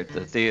over there at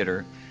the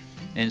theater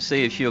and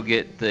see if she'll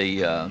get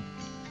the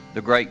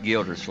Great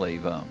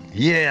Gildersleeve on.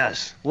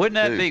 Yes. Wouldn't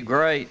that be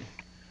great?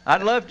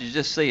 I'd love to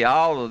just see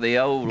all of the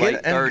old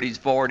late 30s,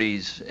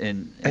 40s,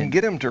 and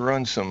get them to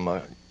run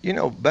some. You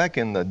know, back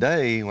in the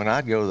day when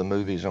I'd go to the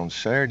movies on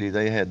Saturday,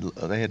 they had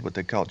what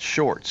they called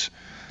shorts.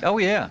 Oh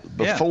yeah.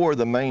 Before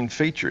the main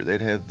feature,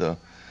 they'd have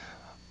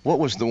what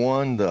was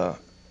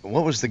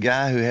the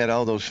guy who had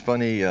all those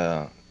funny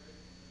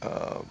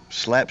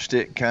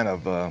slapstick kind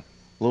of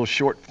little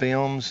short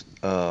films?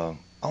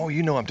 Oh,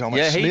 you know what I'm talking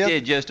about. Yeah, Smith? he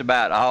did just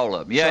about all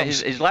of them. Yeah,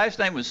 his last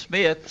name was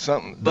Smith.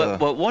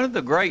 But one of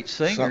the great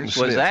singers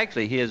was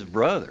actually his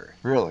brother.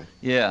 Really?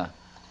 Yeah.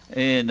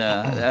 And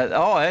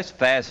that's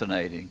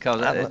fascinating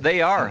because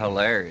they are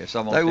hilarious.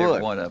 Almost every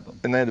one of them.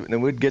 And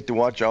then we'd get to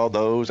watch all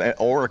those,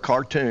 or a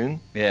cartoon.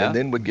 Yeah. And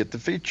then we'd get the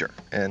feature.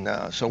 And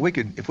so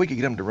if we could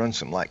get them to run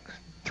some like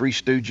Three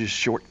Stooges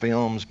short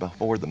films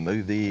before the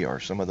movie,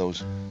 or some of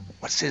those.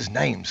 What's his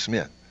name?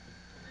 Smith.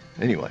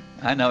 Anyway.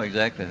 I know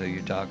exactly who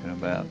you're talking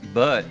about,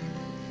 but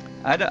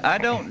I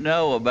don't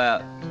know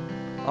about.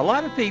 A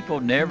lot of people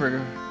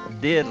never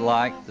did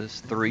like the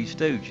Three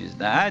Stooges.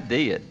 Now I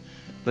did.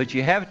 But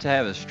you have to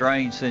have a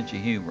strange sense of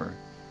humor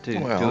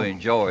to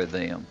enjoy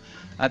them.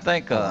 I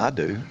think. I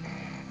do.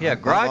 Yeah,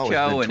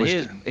 Groucho and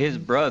his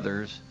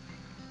brothers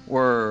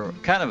were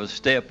kind of a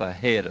step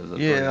ahead of the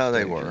Three Stooges. Yeah,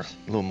 they were a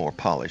little more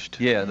polished.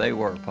 Yeah, they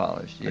were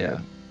polished. Yeah.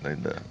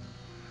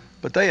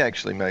 But they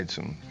actually made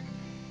some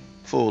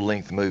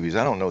full-length movies.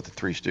 I don't know what the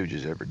Three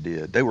Stooges ever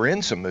did. They were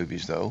in some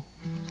movies though.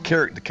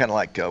 Character, kind of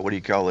like what do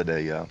you call it?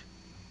 A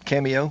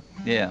cameo.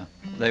 Yeah,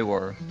 they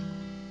were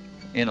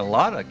in a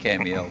lot of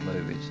cameo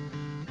movies.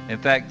 In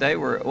fact, they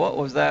were. What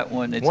was that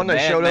one? It's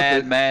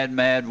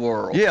Mad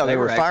World. Yeah, they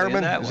were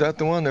firemen. Is that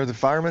the one? They're the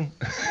firemen.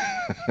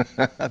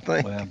 I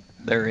think. Well,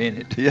 they're in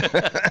it. Yeah.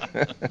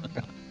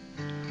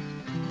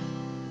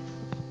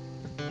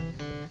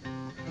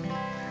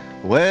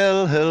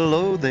 Well,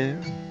 hello there.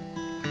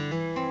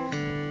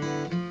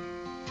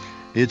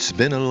 It's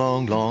been a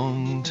long,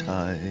 long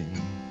time.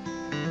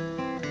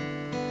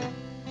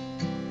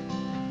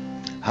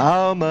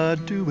 How am I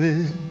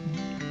doing?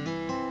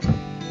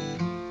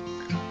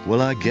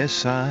 Well, I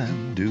guess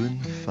I'm doing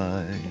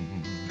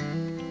fine.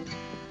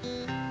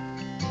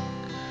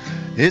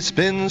 It's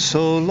been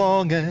so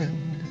long and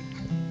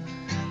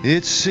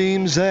it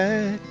seems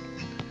that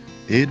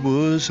it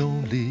was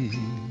only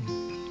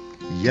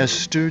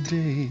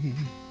yesterday.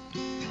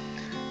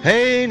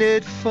 Ain't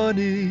it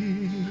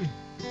funny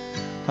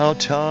how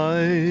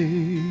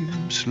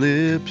time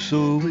slips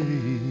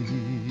away?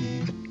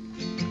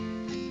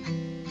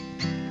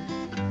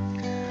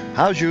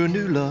 How's your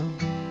new love?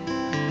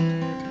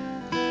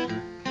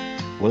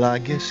 Well, I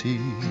guess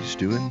he's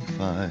doing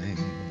fine.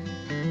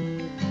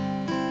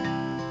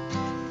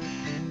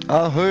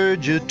 I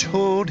heard you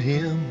told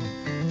him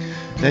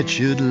that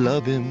you'd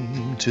love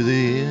him to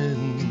the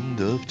end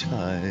of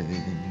time.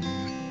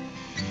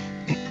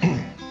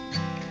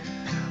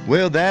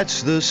 Well,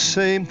 that's the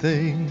same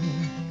thing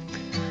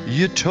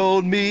you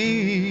told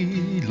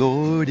me,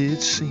 Lord,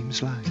 it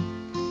seems like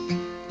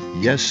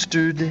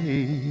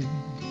yesterday.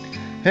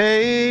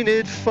 Ain't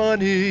it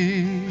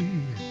funny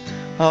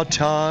how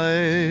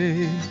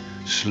time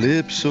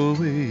slips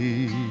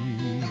away?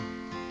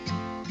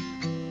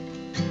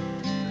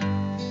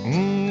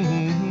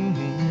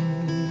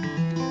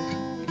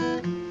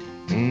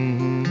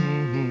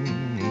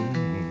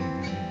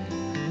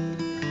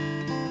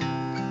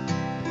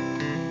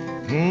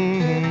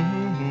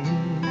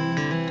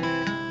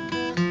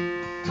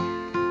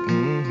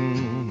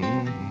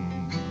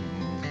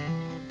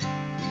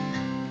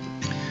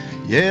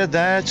 Yeah,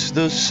 that's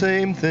the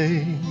same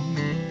thing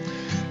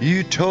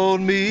you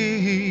told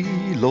me,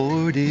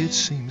 Lord, it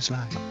seems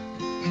like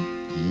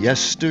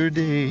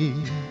yesterday.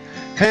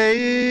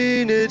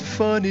 Ain't it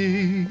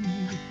funny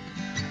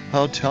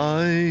how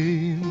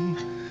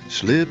time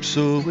slips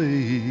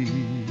away?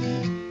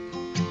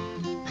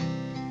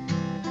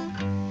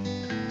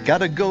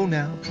 Gotta go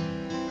now.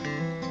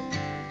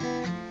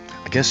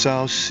 I guess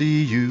I'll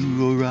see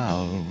you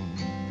around.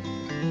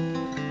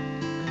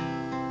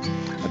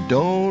 I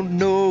don't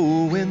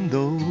know when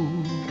though.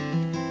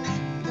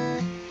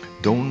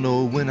 Don't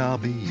know when I'll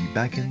be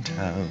back in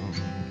town.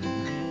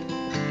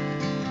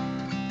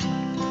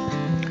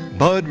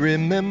 But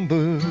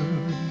remember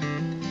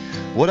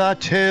what I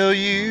tell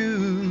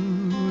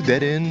you,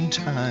 that in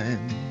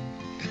time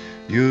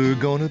you're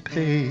gonna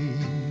pay.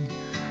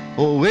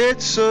 Oh,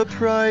 it's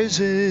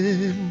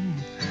surprising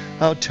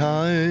how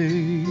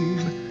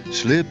time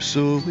slips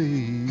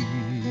away.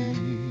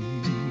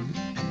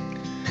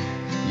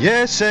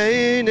 Yes,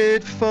 ain't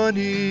it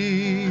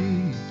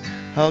funny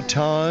how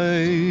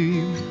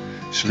time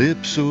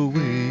slips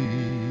away.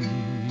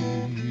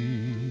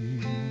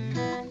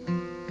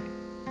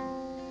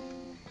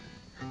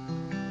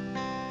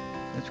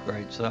 That's a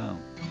great song.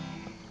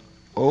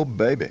 Oh,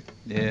 baby.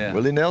 Yeah.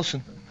 Willie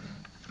Nelson.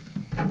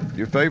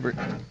 Your favorite?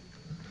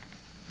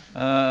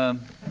 I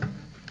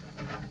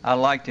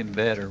liked him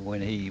better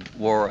when he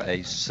wore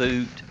a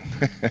suit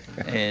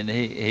and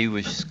he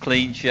was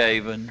clean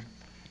shaven,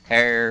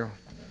 hair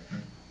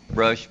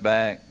brushed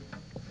back.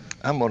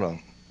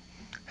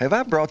 Have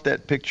I brought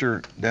that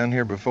picture down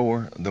here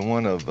before? The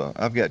one of,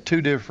 I've got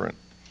two different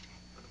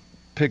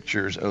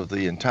pictures of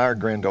the entire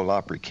Grand Ole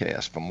Opry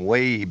cast from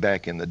way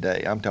back in the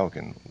day. I'm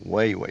talking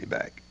way, way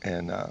back.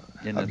 And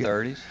in the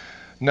 30s?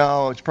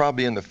 No, it's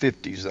probably in the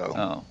 50s though.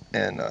 Oh.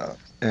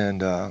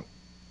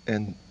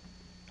 And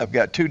I've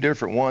got two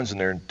different ones,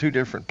 and they're in two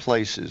different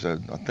places. I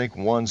think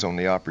one's on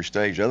the Opry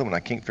stage. The other one I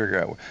can't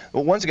figure out.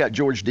 Well, one's got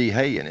George D.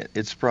 Hay in it.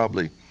 It's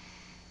probably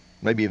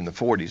maybe even the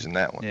 40s in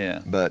that one.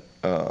 Yeah. But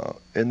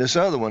in this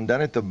other one,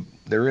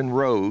 they're in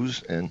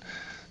rows, and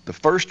the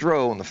first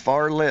row on the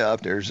far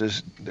left, there's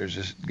this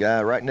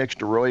guy right next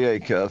to Roy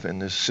Acuff in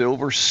this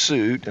silver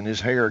suit, and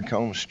his hair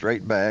combed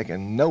straight back,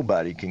 and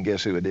nobody can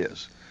guess who it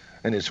is.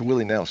 And it's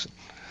Willie Nelson.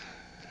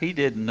 He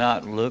did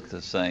not look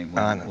the same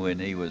when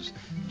he was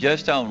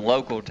just on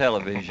local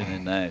television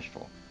in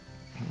Nashville.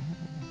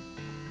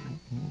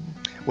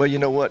 Well, you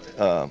know what?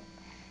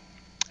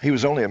 He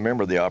was only a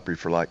member of the Opry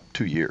for like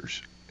 2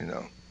 years, you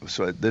know.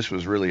 So this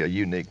was really a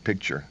unique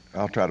picture.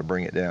 I'll try to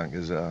bring it down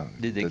because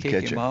did they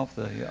kick him off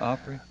the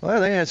Opry? Well,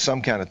 they had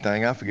some kind of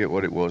thing. I forget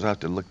what it was. I have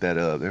to look that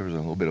up. There was a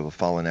little bit of a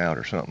falling out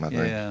or something, I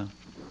think. Yeah,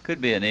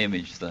 could be an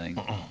image thing.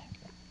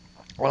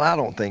 Well, I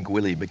don't think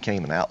Willie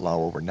became an outlaw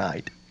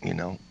overnight, you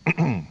know.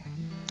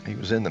 He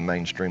was in the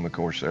mainstream, of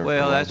course.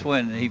 Well, that's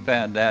when he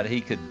found out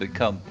he could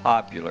become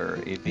popular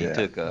if he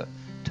took a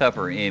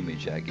tougher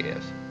image, I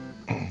guess.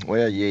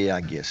 Well, yeah,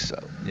 I guess so.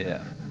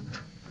 Yeah.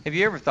 Have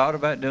you ever thought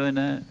about doing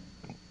that?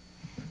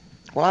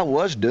 Well, I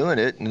was doing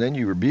it, and then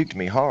you rebuked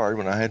me hard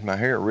when I had my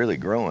hair really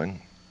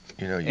growing.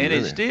 You know,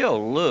 it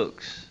still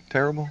looks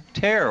terrible.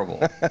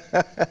 Terrible.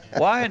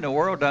 Why in the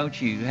world don't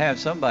you have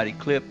somebody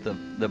clip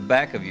the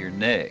back of your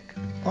neck?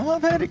 Well,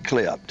 I've had it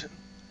clipped.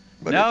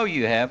 But no,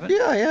 you haven't.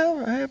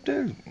 Yeah, I have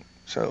too.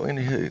 So,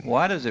 anywho.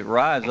 Why does it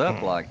rise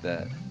up like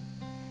that?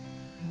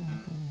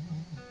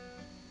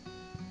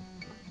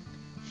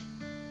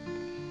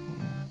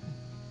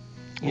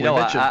 You know,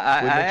 I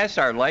asked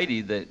our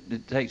lady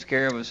that takes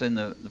care of us in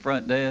the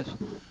front desk,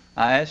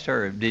 I asked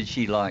her, did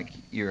she like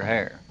your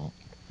hair?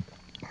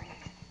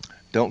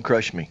 Don't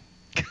crush me.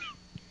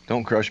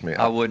 Don't crush me.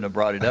 I wouldn't have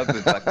brought it up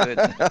if I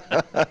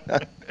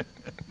couldn't.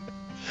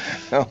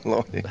 Oh,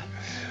 Lordy.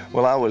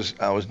 Well, I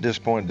was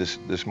disappointed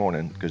this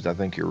morning because I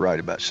think you're right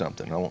about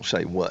something. I won't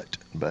say what,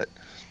 but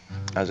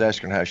I was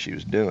asking her how she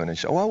was doing. And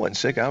she said, I wasn't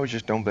sick. I was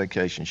just on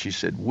vacation. She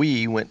said,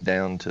 we went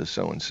down to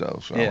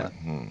so-and-so. So yeah.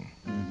 I went,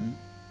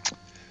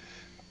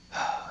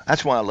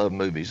 That's why I love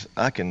movies.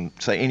 I can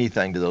say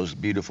anything to those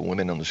beautiful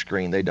women on the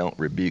screen. They don't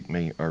rebuke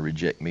me or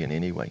reject me in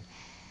any way.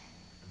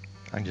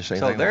 I can just say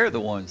so they're the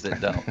ones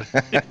that don't.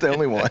 They're the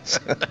only ones.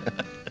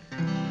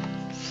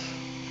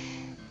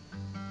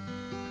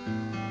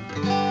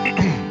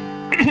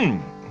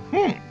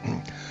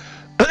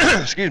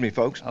 Excuse me,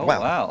 folks. Oh,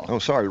 wow. Oh,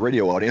 sorry,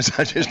 radio audience.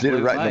 I just did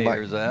it right in the mic.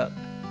 Ears out.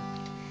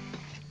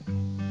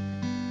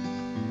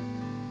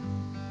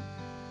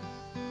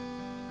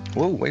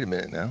 Whoa, wait a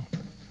minute now.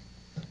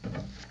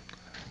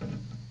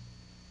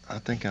 I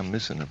think I'm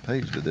missing a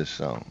page to this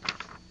song.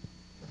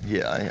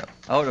 Yeah, I am.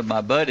 Oh, to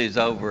my buddies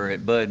over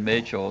at Bud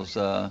Mitchell's,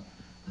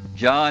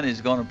 John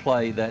is going to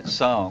play that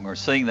song or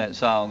sing that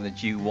song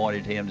that you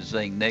wanted him to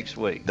sing next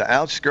week. The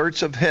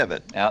Outskirts of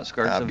Heaven.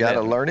 Outskirts of Heaven. I've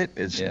got to learn it.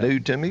 It's new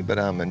to me, but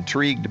I'm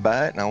intrigued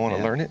by it, and I want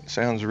to learn it.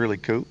 Sounds really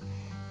cool.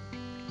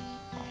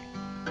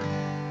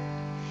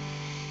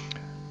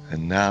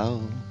 And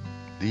now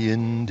the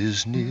end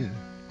is near,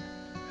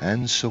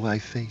 and so I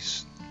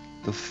face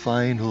the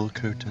final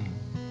curtain.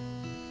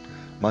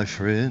 My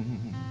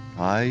friend,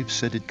 I've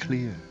said it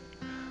clear.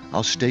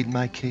 I'll state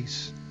my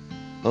case,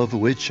 of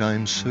which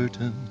I'm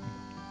certain.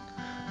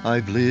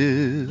 I've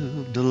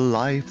lived a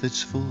life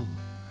that's full.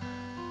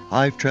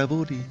 I've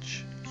traveled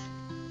each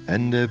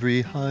and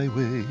every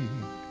highway,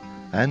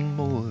 and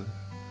more,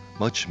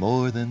 much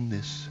more than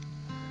this.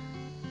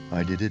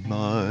 I did it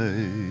my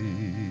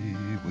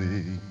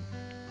way.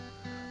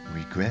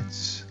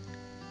 Regrets,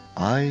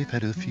 I've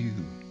had a few,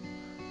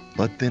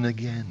 but then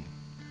again,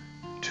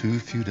 too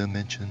few to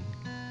mention.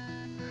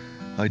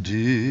 I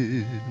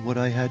did what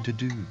I had to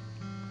do.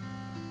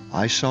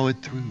 I saw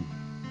it through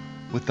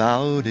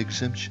without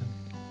exemption.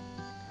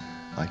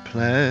 I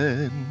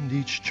planned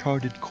each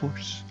charted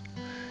course,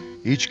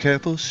 each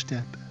careful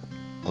step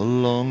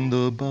along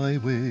the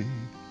byway,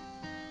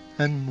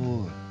 and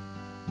more,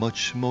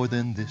 much more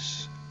than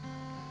this,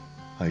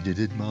 I did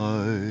it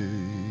my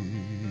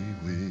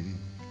way.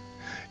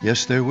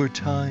 Yes, there were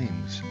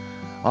times,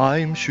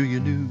 I'm sure you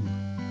knew,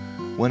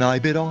 when I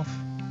bit off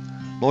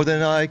more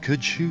than I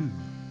could chew.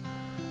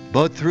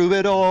 But through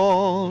it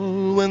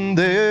all, when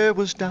there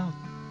was doubt,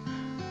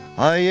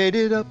 I ate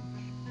it up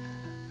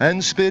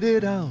and spit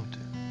it out.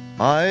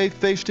 I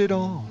faced it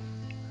all,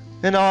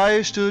 and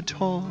I stood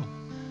tall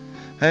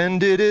and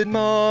did it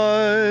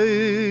my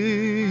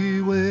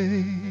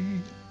way.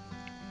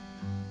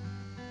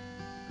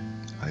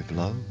 I've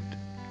loved,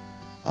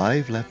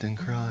 I've laughed and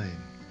cried.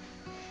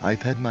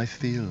 I've had my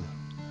fill,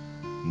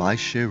 my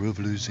share of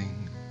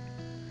losing.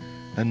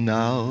 And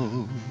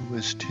now,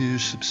 as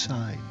tears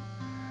subside,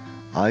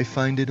 I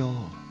find it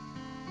all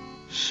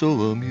so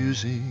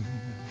amusing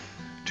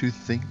to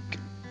think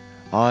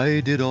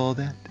I did all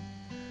that,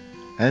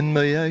 and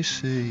may I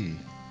say,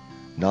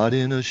 not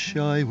in a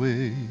shy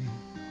way.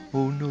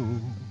 Oh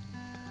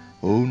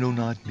no,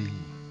 not me.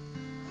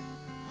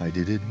 I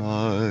did it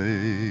my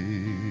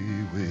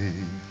way.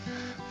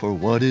 For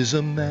what is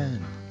a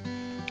man?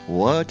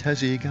 What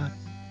has he got?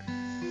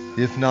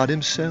 If not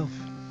himself,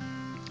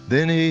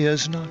 then he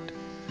has not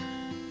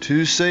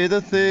to say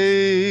the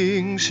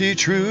things he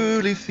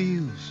truly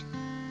feels,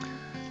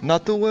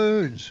 not the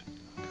words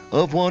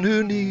of one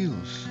who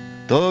kneels.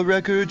 The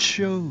record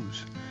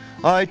shows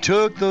I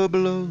took the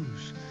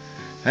blows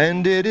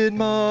and did it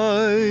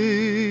my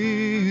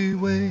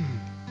way.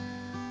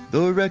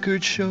 The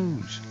record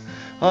shows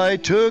I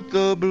took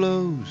the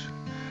blows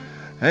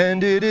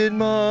and did it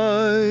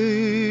my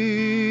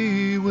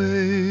way.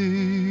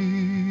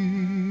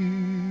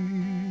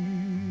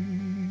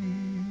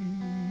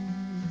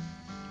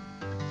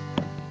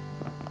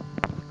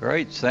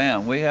 Great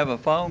sound. We have a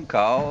phone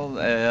call.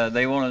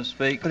 They want to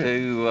speak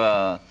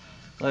to,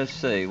 let's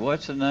see,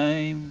 what's the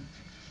name?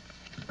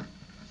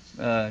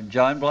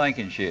 John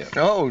Blankenship.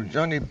 Oh,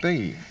 Johnny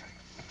B.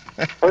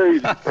 Hey,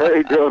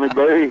 Johnny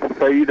B.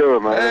 How you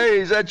doing, man?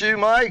 Hey, is that you,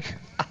 Mike?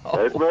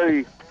 That's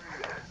me.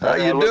 How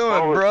you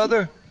doing,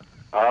 brother?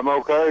 I'm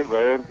okay,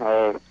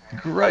 man.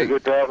 Great. Had a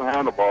good time at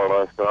Handlebar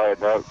last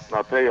night.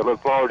 I'll tell you, I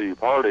look forward to your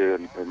party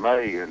in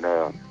May, and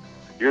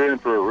you're in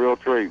for a real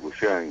treat with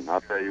Shane.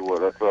 I'll tell you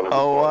what, that fella.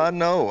 Oh, I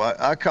know.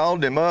 I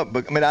called him up,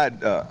 but I mean, I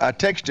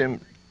texted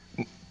him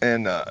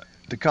and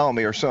to call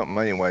me or something.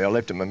 Anyway, I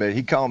left him a minute.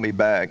 He called me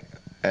back,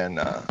 and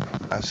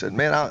I said,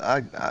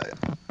 man,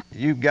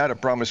 you've got to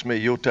promise me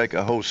you'll take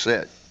a whole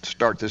set to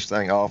start this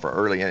thing off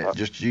early in it,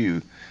 just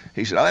you.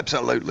 He said,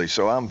 absolutely.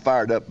 So I'm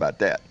fired up about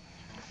that.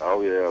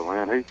 Oh yeah,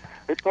 man.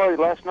 He played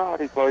last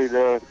night. He played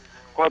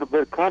quite a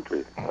bit of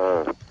country.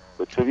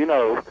 But you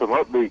know, some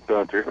upbeat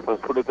country.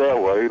 Let's put it that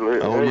way.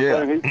 Oh yeah.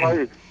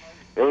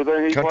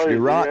 Everything he country plays,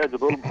 rock. he has a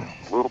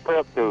little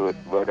pep to it.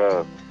 But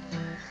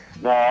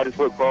no, I just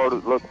look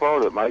forward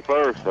to it, May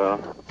 1st, huh?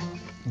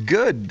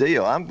 Good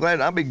deal. I'm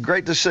glad. I'll be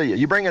great to see you.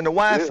 You bringing the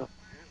wife? Yeah.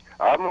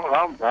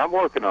 I'm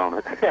working on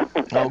it.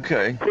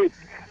 Okay.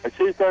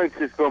 She thinks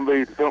it's going to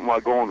be something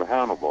like going to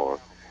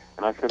Handlebar,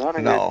 and I said,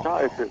 honey, No. it's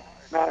not. It's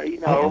not, you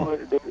know,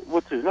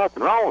 which there's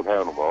nothing wrong with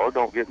Handlebar.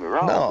 Don't get me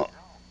wrong. No.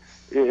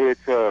 I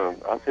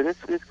said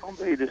it's going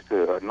to be just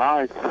a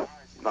nice.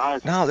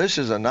 No, this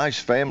is a nice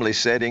family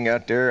setting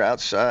out there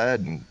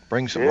outside, and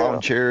bring some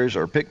lawn chairs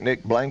or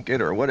picnic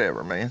blanket or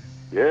whatever, man.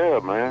 Yeah,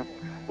 man.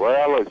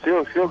 Well, look,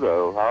 she'll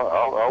go.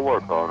 I'll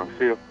work on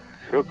her.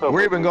 She'll come.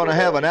 We're even going to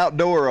have an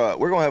outdoor.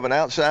 We're going to have an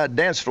outside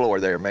dance floor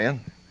there, man.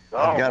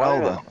 I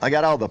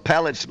got all the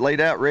pallets laid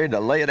out, ready to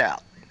lay it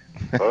out.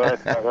 Well,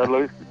 that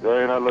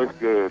looks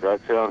good. That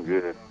sounds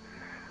good.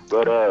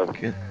 But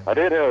I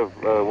did have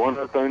one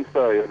other thing to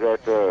say. I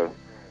got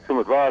some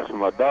advice from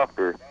my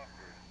doctor.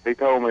 He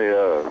told me,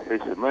 he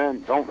said,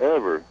 man, don't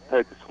ever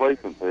take a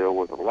sleeping pill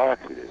with a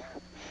laxative.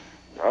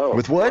 Oh,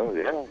 with what? Well,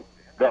 yeah.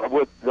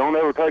 Don't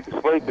ever take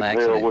a sleeping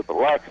pill with a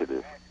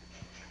laxative.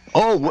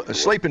 Oh, a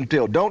sleeping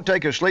pill. Don't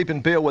take a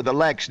sleeping pill with a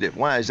laxative.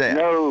 Why is that?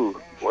 No.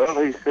 Well,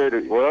 he said,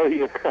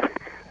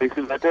 he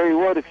said, I tell you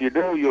what, if you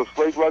do, you'll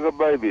sleep like a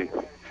baby.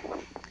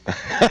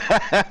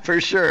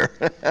 For sure.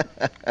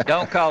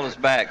 Don't call us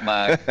back,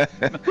 Mike.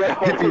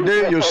 If you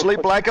do, you'll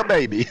sleep like a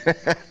baby.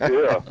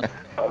 Yeah.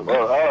 I'll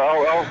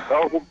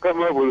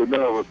come up with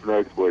another one for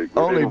next week.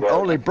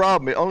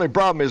 Only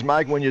problem is,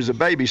 Mike, when you're a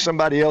baby,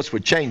 somebody else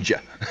would change you.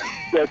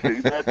 That's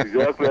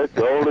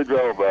the only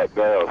drawback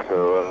now.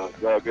 So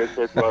I guess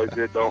that's why I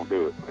said don't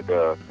do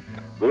it.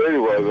 But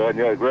anyway, man,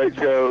 you had a great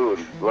show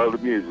and love the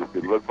music.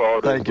 And look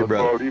forward to your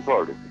party.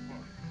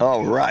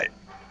 All right.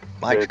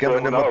 Mike's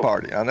coming to my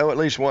party. I know at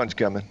least one's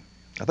coming.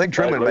 I think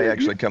Truman may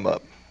actually come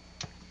up.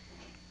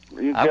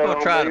 I'm going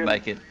to try to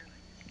make it.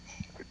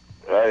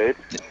 Hey,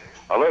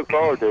 I look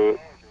forward to it.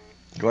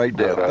 Great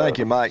deal. Thank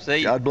you, Mike.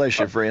 God bless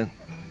you, friend.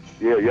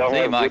 Yeah, y'all See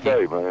have you, a good Mikey.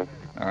 day, man.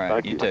 All right,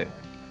 Thank you too.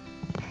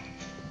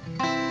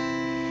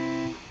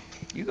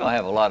 You're going to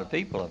have a lot of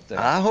people up there.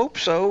 I hope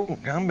so.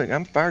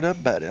 I'm fired up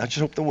about it. I just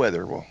hope the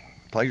weather will.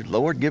 Please,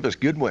 Lord, give us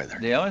good weather.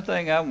 The only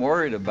thing I'm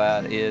worried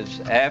about is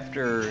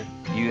after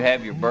you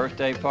have your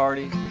birthday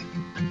party,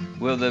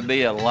 will there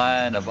be a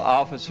line of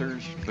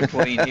officers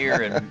between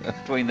there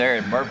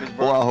and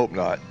Murfreesboro? Well, I hope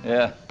not.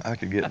 Yeah. I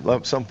could get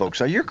some folks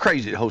say, you're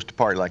crazy to host a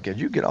party like that.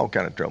 You get all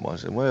kind of trouble. I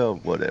said, well,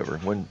 whatever.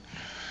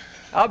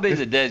 I'll be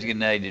the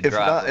designated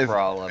driver for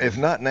all of it. If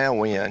not now,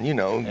 when? You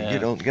know, you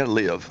got to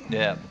live.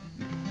 Yeah.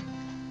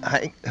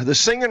 The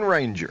Singing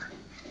Ranger,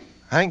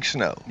 Hank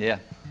Snow. Yeah.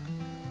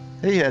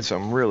 He had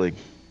some really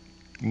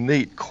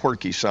neat,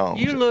 quirky songs.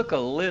 You look a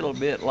little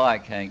bit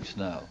like Hank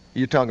Snow.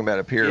 You're talking about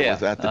up here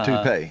without the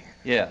toupee.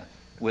 Yeah,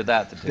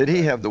 without the toupee. Did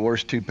he have the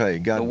worst toupee?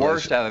 God the bless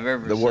worst it. I've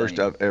ever seen. The worst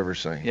I've ever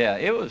seen. Yeah,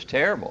 it was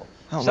terrible.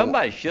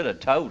 Somebody should have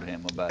told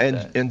him about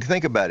that. And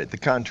think about it, the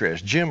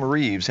contrast. Jim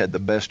Reeves had the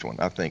best one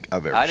I think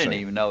I've ever seen. I didn't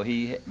even know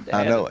he had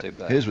I know it.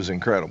 His was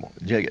incredible.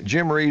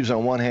 Jim Reeves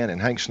on one hand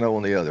and Hank Snow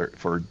on the other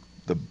for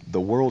the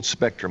world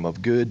spectrum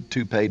of good,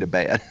 toupee to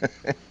bad.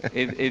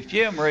 if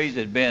Jim Reeves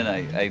had been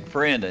a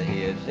friend of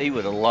his, he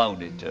would have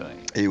loaned it to him.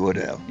 He would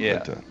have.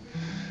 Yeah.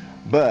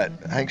 But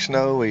Hank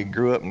Snow, he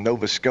grew up in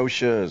Nova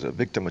Scotia as a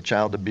victim of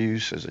child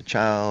abuse as a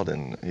child,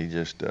 and he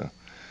just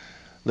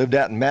lived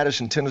out in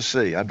Madison,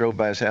 Tennessee. I drove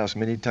by his house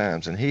many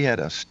times, and he had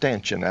a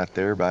stanchion out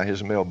there by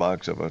his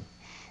mailbox of a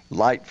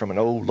light from an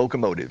old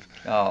locomotive.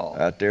 Oh.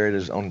 Out there, it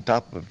is on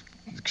top of,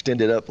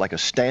 extended up like a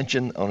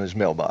stanchion on his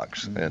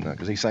mailbox, and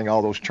because he sang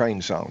all those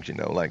train songs,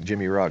 like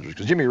Jimmy Rogers,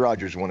 because Jimmy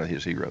Rogers is one of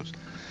his heroes.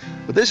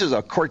 But this is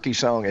a quirky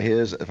song of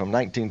his from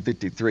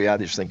 1953. I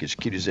just think it's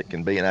cute as it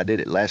can be, and I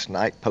did it last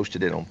night,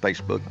 posted it on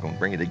Facebook. I'm going to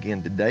bring it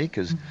again today,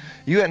 because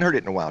you hadn't heard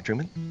it in a while,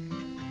 Truman.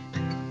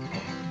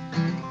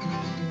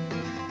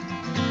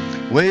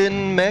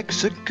 When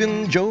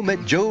Mexican Joe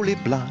met Jolie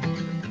Blanc,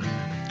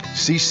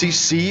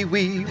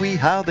 wee,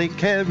 how they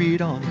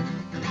carried on.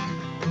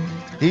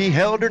 He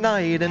held her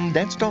night and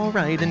danced all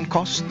right and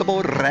crossed the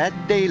border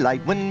at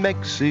daylight when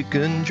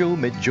Mexican Joe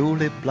met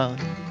Jolie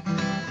Blanc.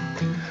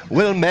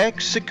 Well,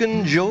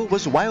 Mexican Joe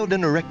was wild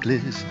and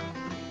reckless.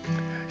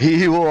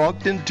 He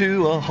walked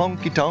into a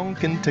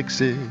honky-tonk in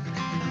Texas.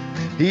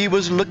 He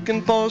was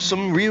looking for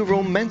some real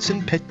romance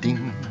and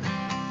petting.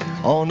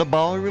 On a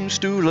barroom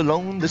stool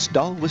alone the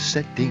star was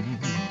setting.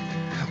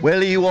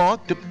 Well, he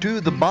walked up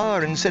to the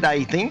bar and said,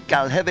 I think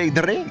I'll have a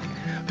drink.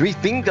 3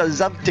 fingers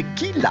of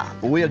tequila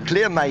will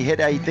clear my head,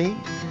 I think.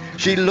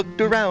 She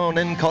looked around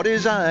and caught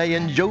his eye,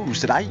 and Joe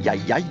said, ay,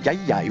 ay, ay,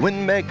 ay, ay,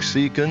 when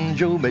Mexican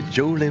Joe met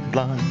Jolie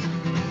Blanc.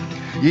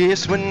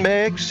 Yes, when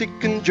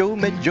Mexican Joe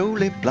met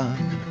Jolie Blanc.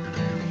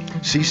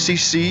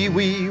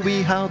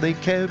 Wee, how they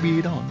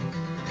carried on.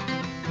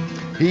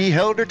 He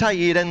held her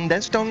tight and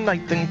danced all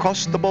night and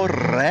crossed the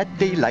border at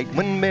daylight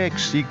when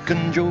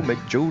Mexican Joe met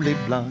Jolie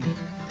Blanc.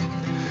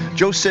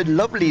 Joe said,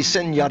 lovely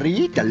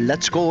senorita,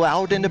 let's go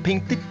out in a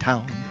painted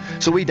town.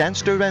 So he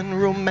danced her and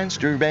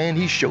romanced her and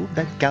he showed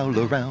that gal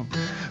around.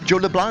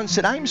 Jolie Blanc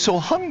said, I'm so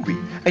hungry,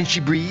 and she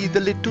breathed a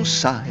little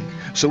sigh.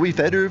 So he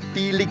fed her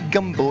filet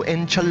gumbo,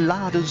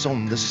 enchiladas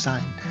on the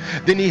side.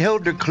 Then he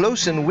held her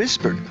close and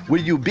whispered,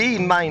 will you be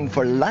mine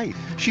for life?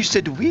 She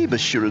said, oui,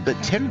 monsieur,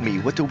 but tell me,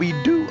 what do we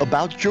do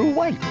about your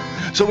wife?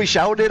 So he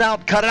shouted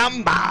out,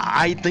 caramba,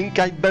 I think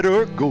I'd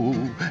better go.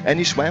 And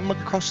he swam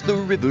across the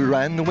river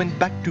and went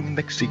back to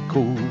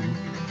Mexico.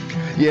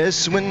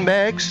 Yes, when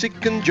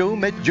Mexican Joe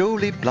met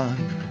Jolie Blanc.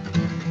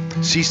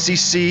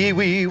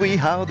 Wee,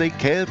 how they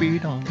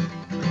carried on.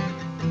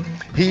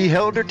 He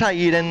held her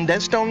tight and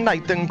danced all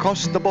night and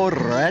crossed the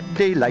border at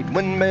daylight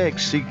when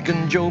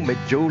Mexican Joe met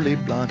Jolie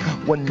Blanc.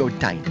 One more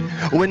time.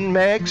 When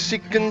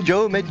Mexican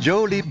Joe met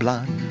Jolie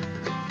Blanc.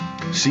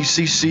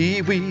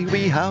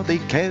 Wee, how they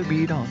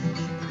carried on.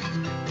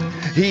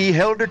 He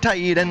held her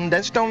tight and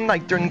danced all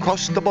night and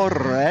crossed the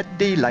border at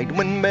daylight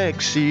when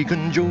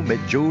Mexican Joe met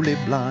Jolie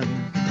Blanc.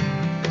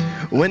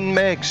 When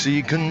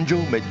Mexican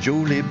Joe met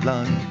Jolie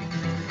Blanc.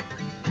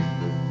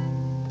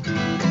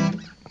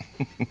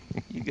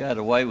 You got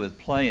away with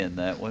playing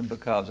that one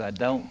because I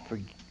don't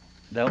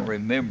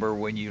remember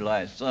when you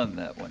last sung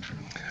that one.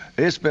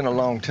 It's been a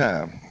long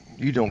time.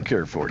 You don't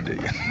care for it, do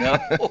you? No.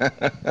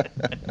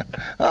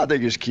 I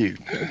think it's cute.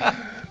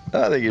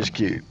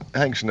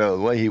 Hank Snow,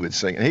 the way he would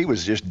sing it, he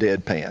was just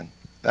deadpan.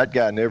 That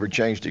guy never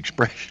changed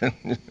expression.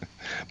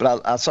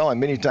 But I saw him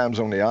many times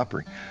on the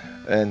Opry,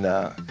 and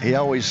he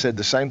always said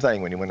the same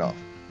thing when he went off.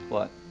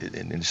 What?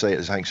 And he'd say it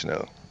as Hank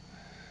Snow.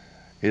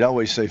 He'd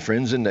always say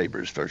friends and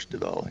neighbors first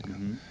of all.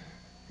 Mm-hmm.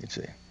 He'd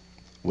say,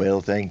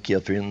 well, thank you,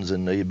 friends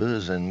and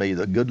neighbors, and may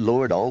the good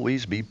Lord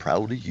always be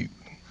proud of you.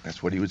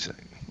 That's what he would say.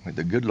 May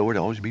the good Lord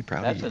always be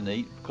proud of you. That's a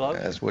neat close.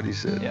 That's what he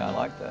said. Yeah, I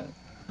like that.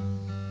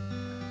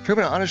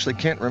 Truman, I honestly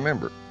can't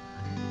remember.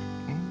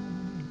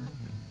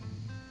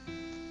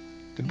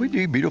 Did we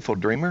do Beautiful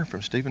Dreamer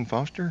from Stephen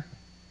Foster?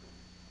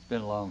 It's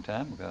been a long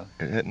time ago.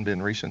 It hadn't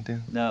been recent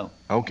then? No.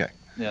 Okay.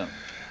 Yeah.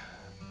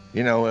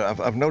 You know,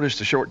 I've noticed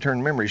the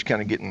short-term memory's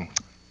kind of getting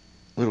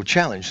a little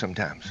challenged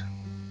sometimes.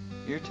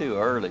 You're too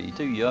early. You're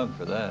too young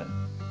for that.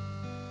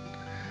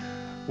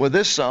 Well,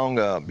 this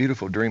song,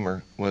 Beautiful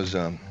Dreamer, was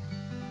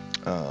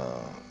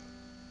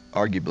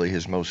arguably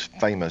his most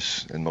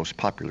famous and most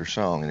popular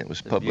song, and it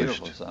was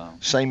published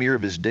same year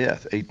of his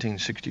death,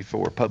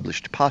 1864,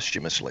 published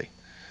posthumously,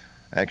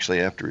 actually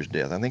after his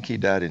death. I think he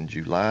died in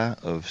July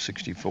of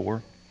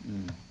 64,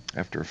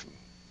 after,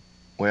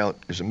 well,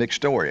 it's a mixed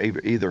story,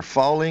 either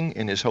falling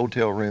in his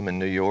hotel room in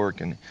New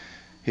York and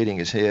hitting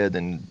his head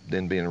and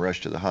then being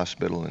rushed to the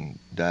hospital and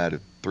died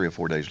 3 or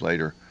 4 days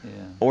later,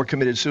 or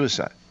committed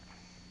suicide.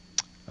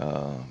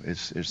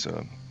 It's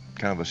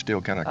kind of a still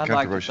kind of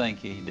controversial. I'd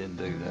like to think he didn't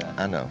do that.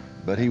 I know,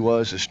 but he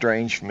was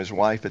estranged from his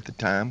wife at the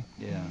time.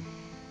 Yeah.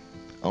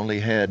 Only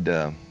had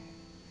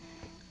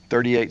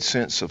 38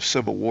 cents of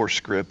Civil War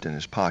script in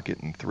his pocket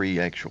and 3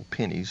 actual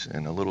pennies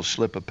and a little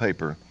slip of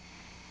paper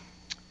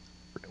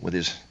with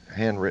his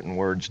handwritten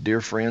words,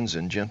 "Dear friends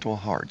and gentle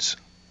hearts,"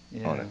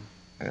 Yeah. on it.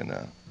 And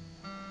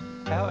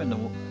How in the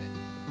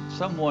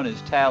someone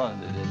as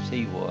talented as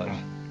he was,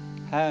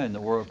 how in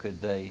the world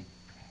could they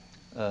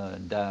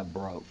die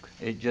broke?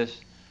 It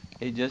just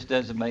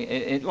doesn't make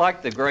it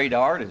like the great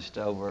artist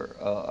over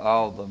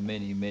all the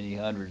many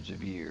hundreds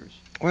of years.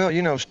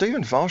 well,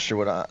 Stephen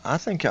Foster, I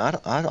think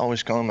I'd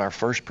always call him our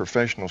first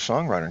professional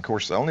songwriter. Of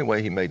course, the only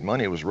way he made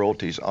money was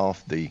royalties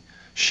off the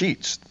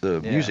sheets,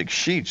 the music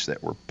sheets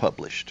that were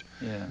published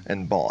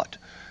and bought.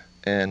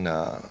 And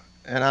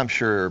I'm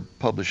sure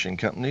publishing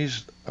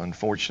companies,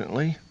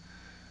 unfortunately,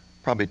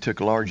 probably took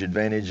large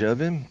advantage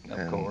of him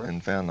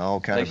and found all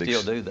kind of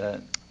still do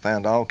that.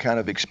 Found all kind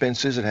of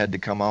expenses that had to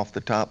come off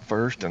the top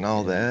first and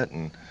all that.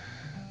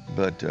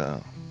 But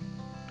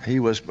he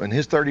was, in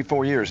his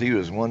 34 years, he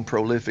was one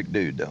prolific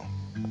dude, though.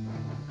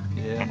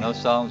 Yeah,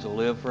 those songs will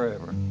live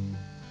forever.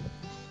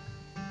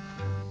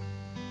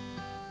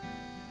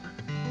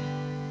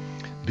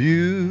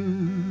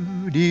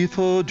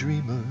 Beautiful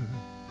dreamer,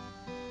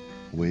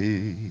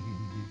 wake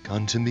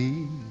unto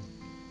me.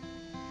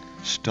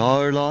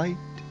 Starlight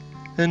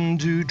and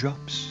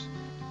dewdrops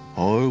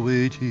are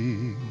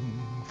waiting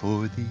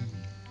for thee.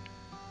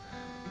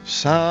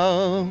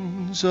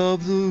 Sounds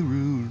of the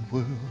rude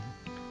world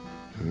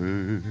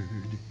heard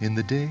in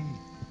the day,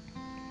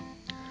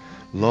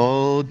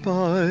 lulled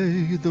by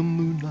the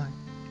moonlight,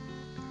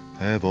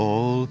 have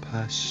all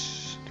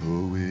passed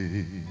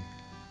away.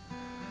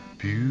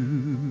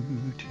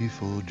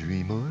 Beautiful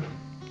dreamer,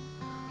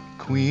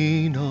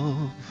 queen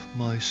of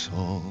my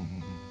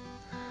song,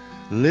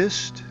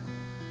 list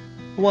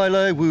while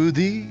I woo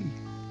thee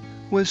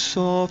with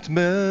soft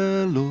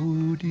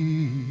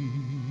melody.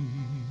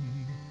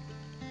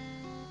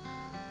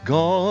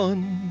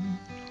 Gone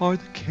are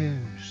the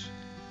cares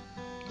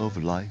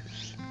of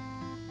life's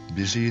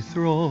busy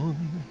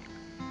throng.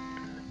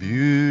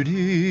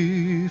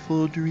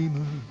 Beautiful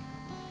dreamer,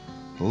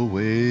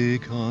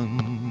 awake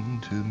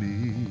unto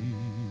me.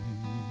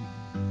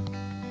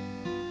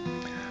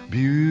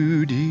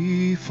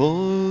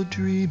 Beautiful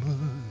dreamer,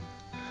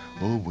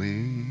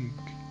 awake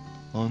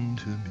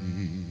unto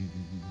me.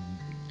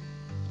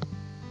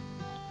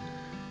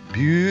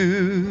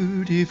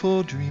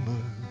 Beautiful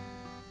dreamer,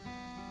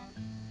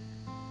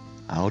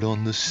 out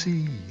on the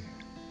sea,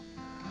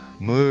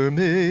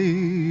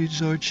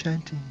 mermaids are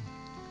chanting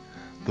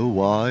the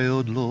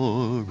wild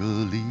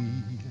Lorelei.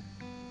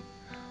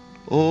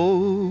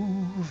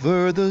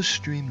 Over the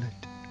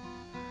streamlet,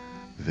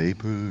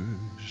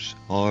 vapors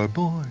are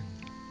born,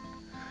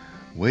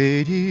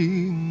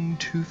 waiting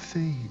to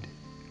fade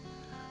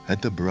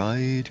at the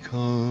bright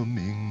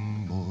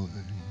coming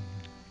morn.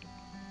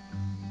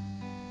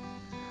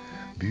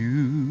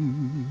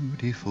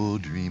 Beautiful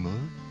dreamer,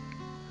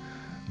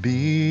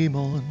 beam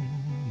on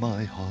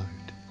my heart,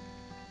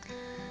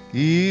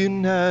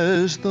 e'en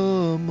as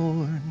the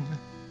morn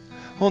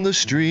on the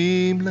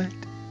streamlet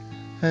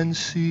and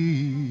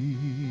sea.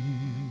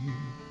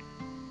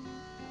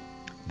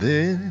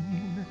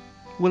 Then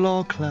will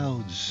all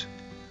clouds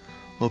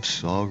of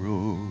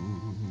sorrow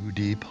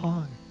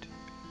depart.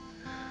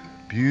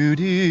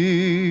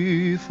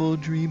 Beautiful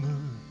dreamer,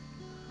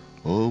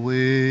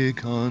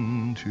 awake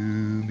unto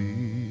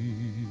me.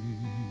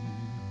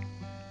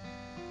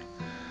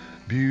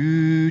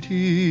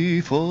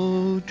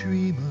 Beautiful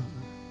dreamer,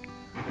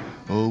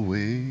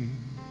 awake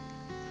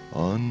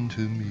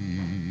unto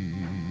me.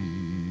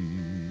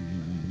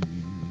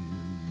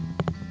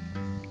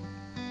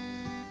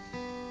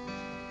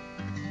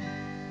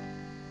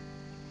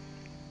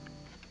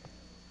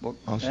 Well,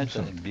 Awesome that's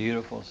a song.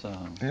 beautiful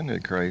song. Isn't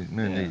it crazy?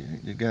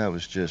 Man, the guy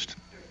was just...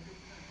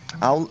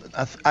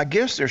 I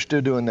guess they're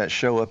still doing that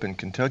show up in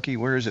Kentucky.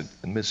 Where is it?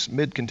 In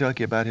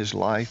mid-Kentucky, about his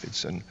life.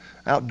 It's an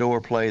outdoor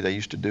play they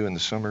used to do in the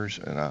summers,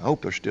 and I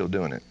hope they're still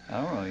doing it.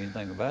 I don't know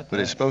anything about that. But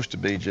it's supposed to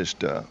be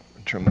just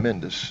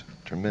tremendous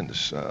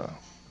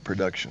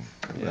production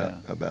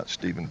about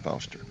Stephen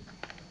Foster.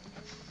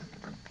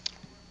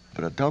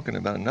 But I'm talking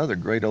about another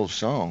great old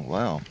song.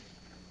 Wow.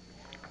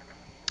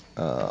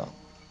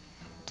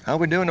 How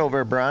we doing over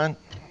there, Brian?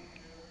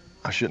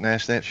 I shouldn't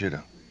ask that, should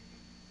I?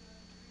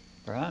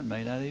 Brian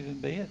may not even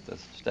be at the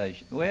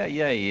station. Well,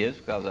 yeah, he is,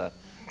 because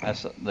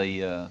that's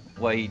the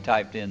way he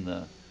typed in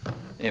the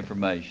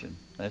information.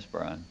 That's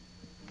Brian.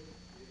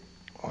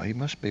 Well, he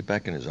must be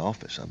back in his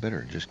office. I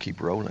better just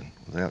keep rolling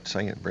without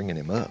bringing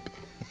him up.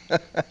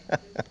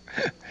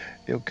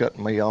 He'll cut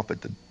me off at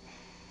the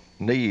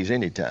knees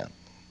anytime.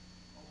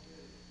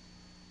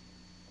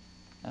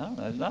 I don't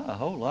know. There's not a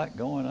whole lot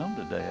going on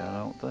today, I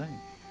don't think.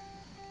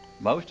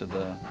 Most of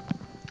the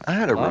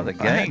the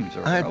games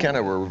are I had over. kind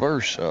of a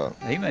reverse.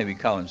 He may be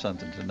calling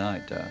something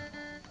tonight, Ty.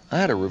 I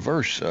had a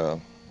reverse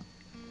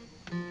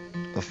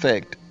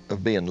effect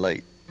of being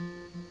late.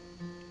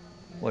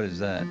 What is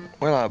that?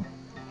 Well,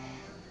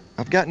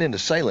 I've gotten into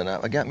sailing.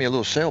 I got me a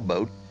little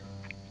sailboat.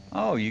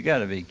 Oh, you got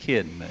to be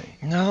kidding me.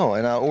 No,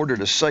 and I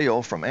ordered a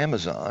sail from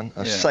Amazon,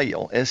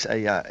 sail,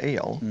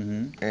 S-A-I-L,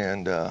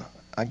 and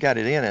I got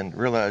it in and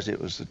realized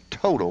it was the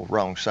total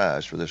wrong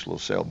size for this little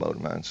sailboat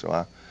of mine. So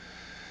I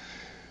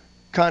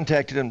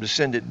contacted them to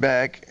send it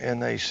back,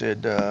 and they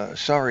said,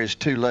 sorry, it's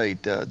too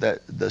late.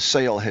 That the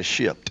sale has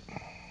shipped.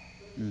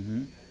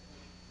 Mm-hmm.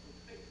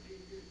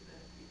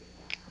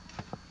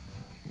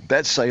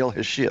 That sale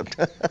has shipped.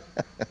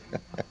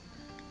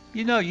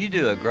 You know, you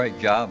do a great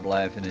job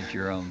laughing at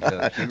your own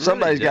jokes. You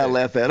Somebody's really got to do.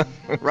 laugh at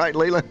them. Right,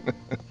 Leland?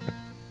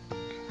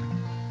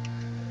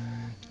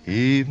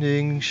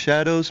 Evening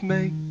shadows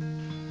make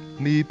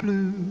me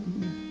blue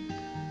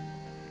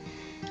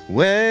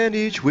when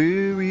each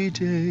weary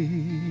day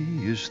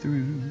is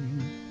through.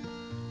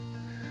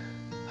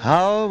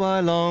 How I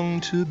long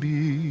to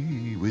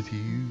be with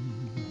you,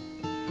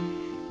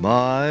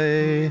 my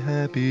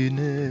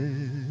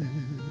happiness.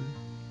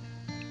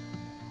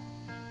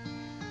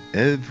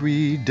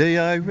 Every day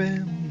I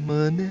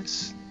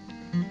reminisce,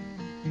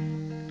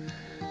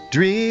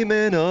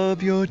 dreaming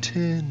of your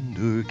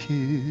tender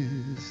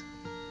kiss,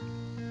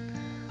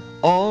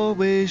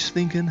 always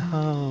thinking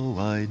how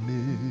I'd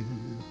miss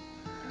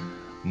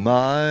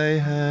my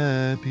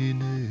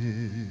happiness.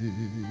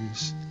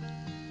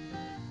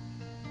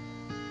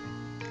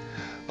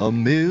 A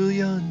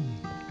million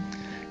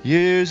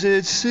years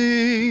it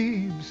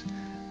seems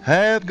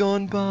have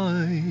gone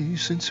by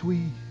since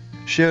we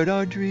shared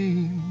our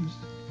dreams,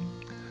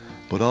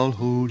 but I'll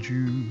hold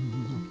you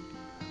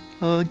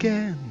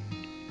again.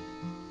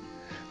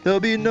 There'll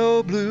be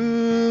no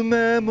blue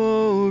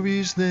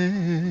memories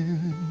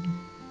then,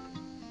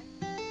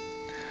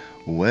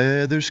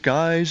 whether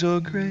skies are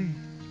gray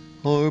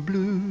or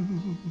blue.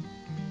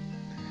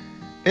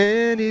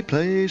 Any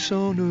place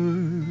on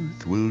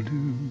earth will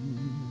do,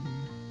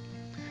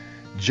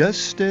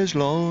 just as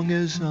long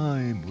as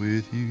I'm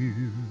with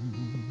you,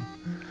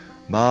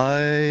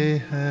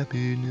 my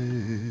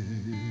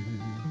happiness.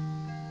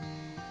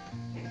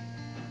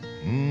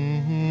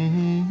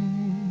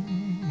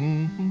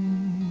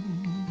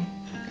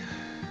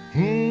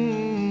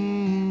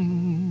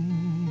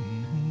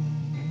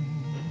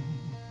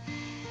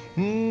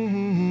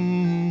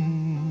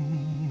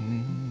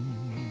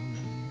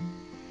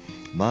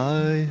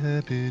 My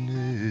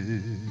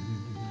happiness.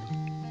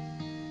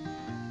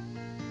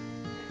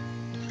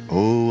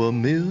 Oh, a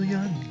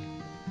million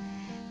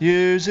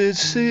years it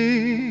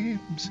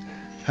seems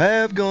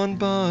have gone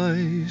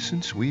by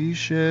since we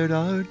shared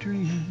our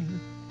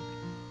dream.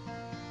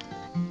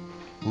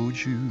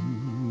 Would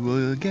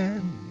you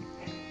again?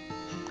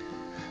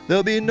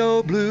 There'll be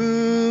no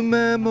blue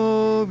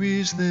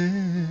memories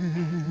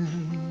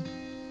then,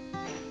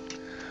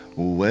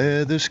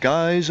 whether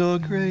skies are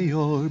gray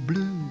or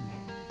blue.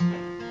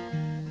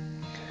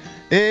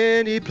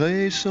 Any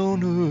place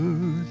on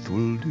earth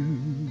will do,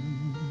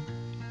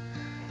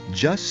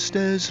 just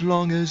as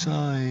long as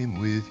I'm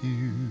with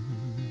you,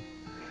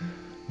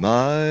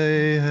 my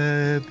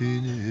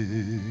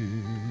happiness.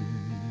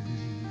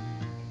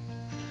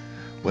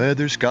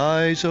 Whether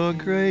skies are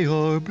gray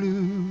or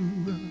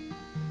blue,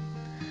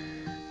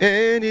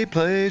 any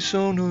place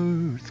on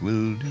earth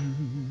will do,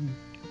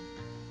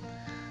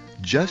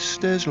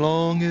 just as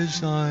long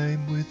as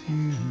I'm with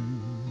you,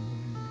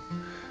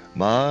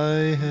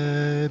 my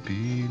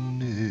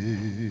happiness.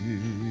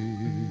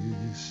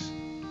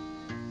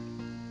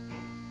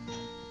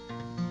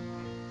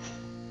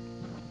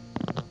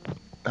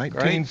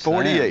 Great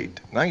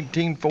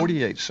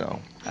 1948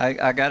 song.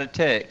 I got a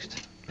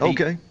text.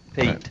 Okay.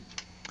 Pete.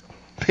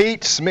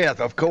 Pete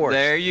Smith, of course.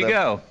 There you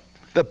go.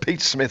 The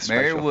Pete Smith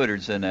special. Mary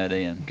Woodard's in that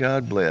end.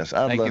 God bless.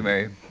 Thank you,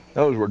 Mary.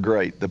 Those were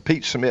great. The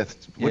Pete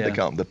Smith, what Yeah. they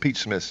call them? The Pete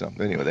Smith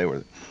something. Anyway, they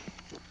were.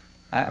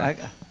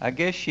 I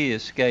guess she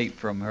escaped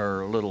from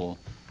her little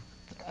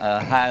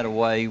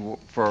hideaway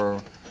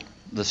for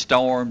the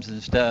storms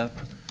and stuff.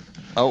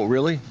 Oh,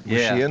 really? Was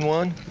Yeah. she in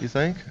one, you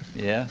think?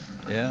 Yeah,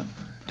 yeah.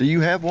 Do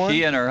you have one?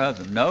 She and her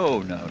husband.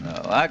 No.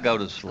 I go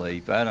to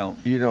sleep. I don't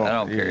You don't- I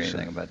don't you care just-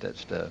 anything about that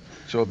stuff.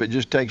 So if it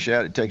just takes you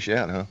out, it takes you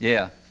out, huh?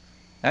 Yeah.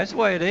 That's the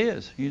way it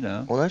is, you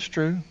know. Well, that's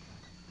true.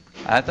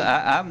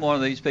 I'm one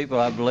of these people.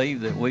 I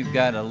believe that we've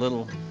got a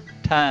little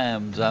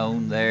time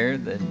zone there,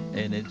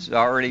 and it's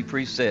already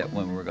preset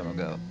when we're going to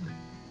go.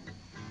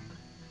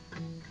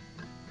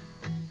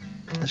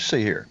 Let's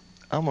see here.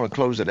 I'm going to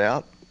close it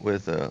out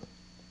with a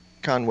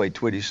Conway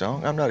Twitty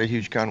song. I'm not a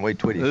huge Conway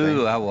Twitty fan.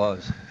 Ooh, I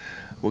was.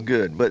 Well,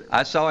 good, but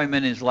I saw him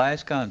in his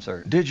last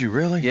concert. Did you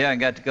really? Yeah, I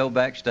got to go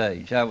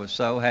backstage. I was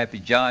so happy.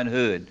 John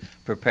Hood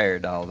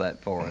prepared all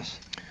that for us.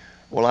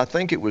 Well, I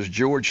think it was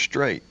George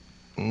Strait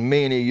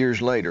many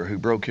years later who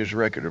broke his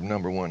record of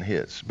 #1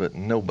 hits, but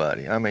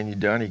nobody. I mean,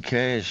 Johnny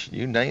Cash,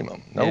 you name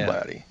them,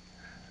 nobody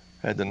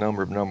had the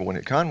number of #1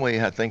 hits. Conway,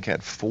 I think,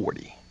 had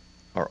 40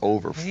 or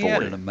over 40. He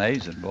had an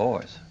amazing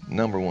voice.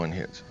 #1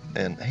 hits.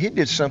 And he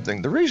did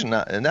something. The reason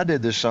I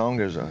did this song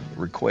as a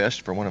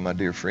request for one of my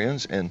dear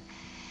friends, and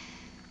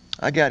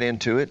I got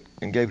into it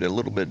and gave it a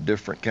little bit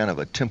different kind of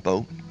a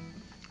tempo.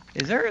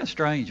 Is there a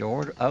strange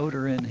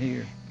odor in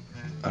here?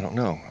 I don't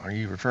know. Are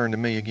you referring to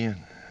me again?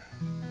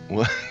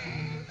 What?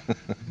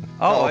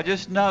 Oh, I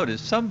just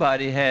noticed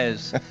somebody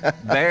has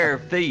bare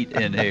feet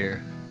in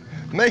here.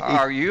 Me?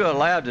 Are you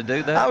allowed to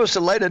do that? I was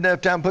so late enough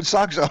time to put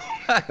socks on.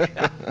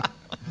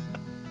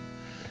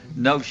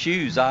 No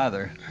shoes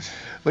either.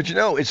 But you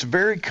know, it's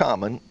very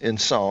common in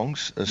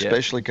songs,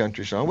 especially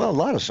country songs. Well, a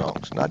lot of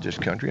songs, not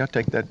just country. I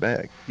take that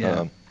back.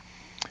 Yeah.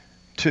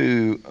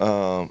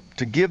 To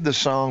give the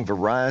song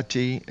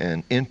variety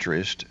and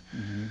interest,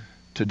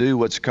 to do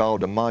what's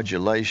called a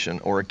modulation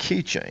or a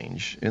key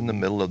change in the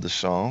middle of the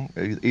song,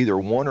 either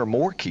one or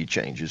more key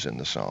changes in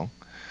the song.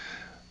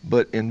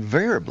 But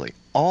invariably,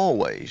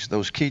 always,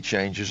 those key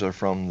changes are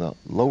from the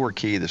lower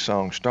key the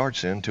song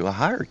starts in to a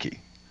higher key.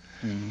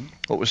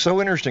 What was so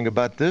interesting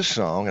about this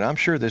song, and I'm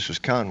sure this was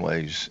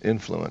Conway's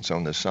influence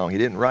on this song. He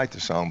didn't write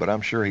the song, but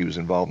I'm sure he was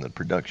involved in the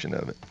production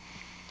of it.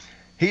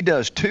 He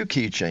does 2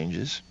 key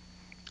changes,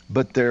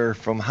 but they're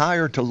from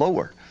higher to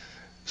lower.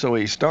 So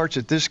he starts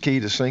at this key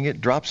to sing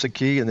it, drops a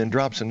key, and then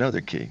drops another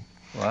key.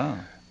 Wow.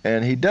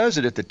 And he does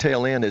it at the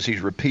tail end as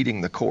he's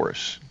repeating the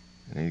chorus.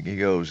 And he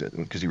goes,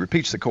 because he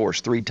repeats the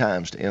chorus 3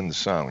 times to end the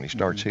song, and he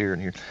starts here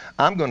and here.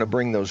 I'm going to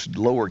bring those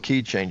lower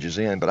key changes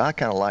in, but I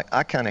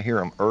kind of hear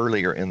them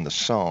earlier in the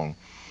song.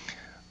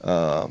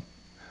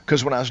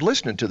 Because when I was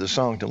listening to the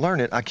song to learn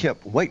it, I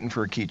kept waiting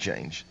for a key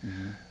change.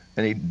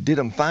 And he did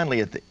them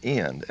finally at the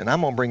end, and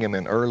I'm going to bring them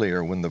in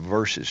earlier when the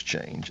verses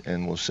change,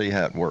 and we'll see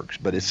how it works.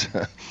 But it's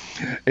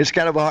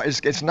kind of hard.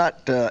 It's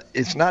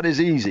not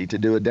as easy to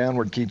do a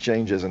downward key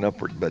change as an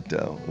upward, but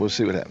we'll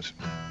see what happens.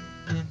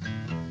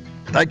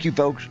 Thank you,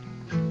 folks.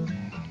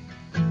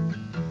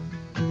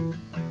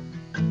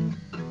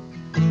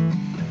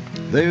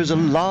 There's a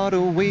lot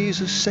of ways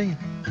of saying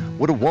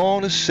what I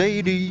want to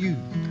say to you.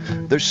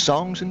 There's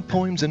songs and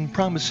poems and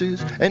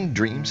promises and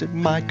dreams that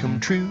might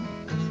come true.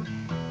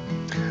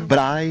 But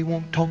I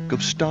won't talk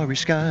of starry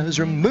skies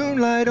or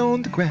moonlight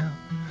on the ground.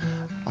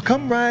 I'll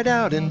come right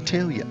out and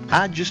tell you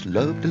I just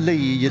love to lay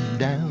you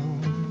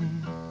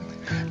down.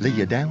 Lay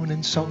you down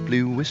and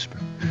softly whisper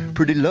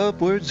pretty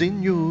love words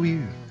in your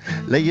ear.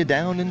 Lay you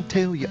down and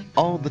tell you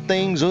all the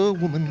things a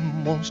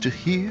woman wants to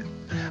hear.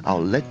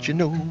 I'll let you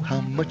know how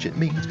much it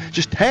means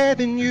just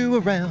having you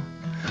around.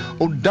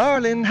 Oh,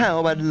 darling,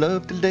 how I'd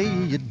love to lay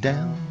you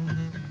down.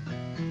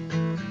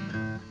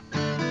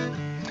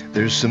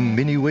 There's so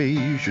many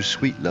ways your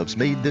sweet love's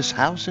made this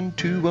house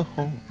into a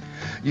home.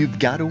 You've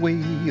got a way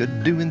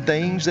of doing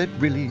things that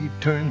really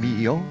turn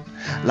me on.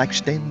 Like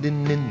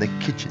standing in the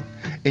kitchen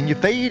in your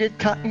faded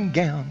cotton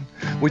gown.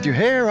 With your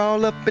hair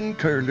all up in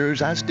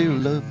curlers, I still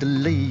love to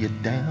lay you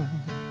down.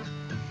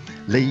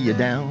 Lay you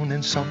down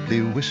and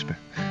softly whisper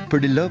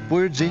pretty love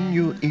words in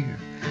your ear.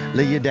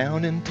 Lay you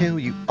down and tell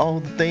you all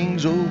the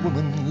things a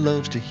woman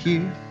loves to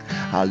hear.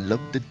 I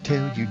love to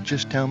tell you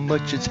just how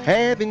much it's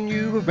having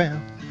you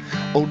around.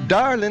 Oh,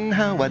 darling,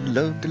 how I'd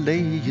love to lay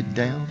you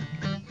down.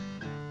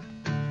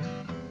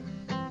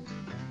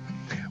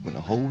 When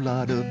a whole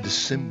lot of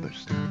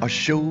Decembers are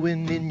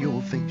showing in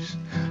your face,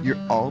 your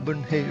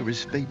auburn hair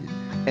is faded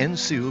and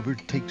silver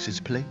takes its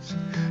place,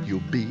 you'll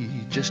be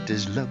just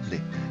as lovely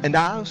and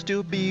I'll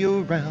still be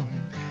around.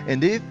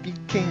 And if you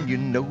can, you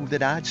know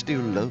that I'd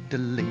still love to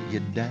lay you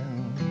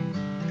down.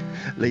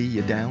 Lay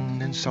you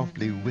down and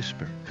softly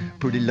whisper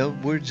pretty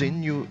love words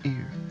in your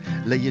ear.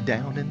 Lay you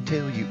down and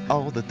tell you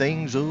all the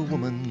things a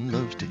woman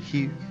loves to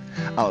hear.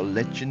 I'll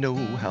let you know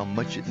how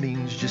much it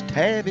means just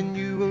having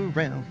you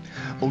around.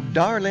 Oh,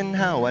 darling,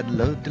 how I'd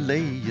love to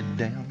lay you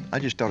down. I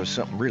just thought of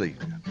something really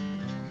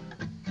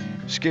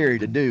scary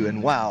to do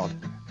and wild,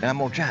 and I'm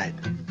gonna try it.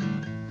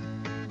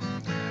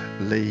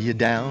 Lay you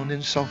down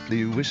and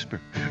softly whisper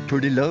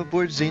pretty love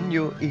words in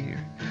your ear.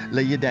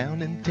 Lay you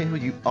down and tell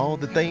you all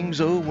the things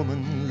a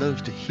woman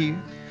loves to hear.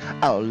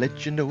 I'll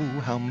let you know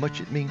how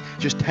much it means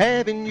just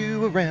having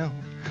you around.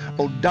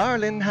 Oh,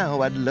 darling,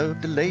 how I'd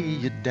love to lay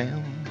you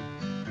down.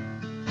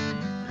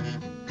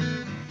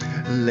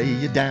 Lay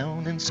you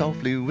down and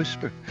softly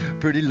whisper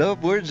pretty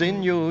love words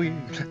in your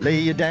ear. Lay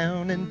you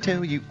down and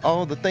tell you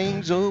all the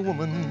things a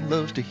woman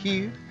loves to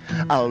hear.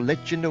 I'll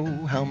let you know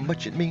how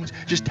much it means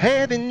just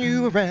having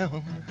you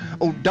around.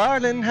 Oh,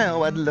 darling,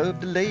 how I'd love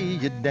to lay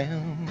you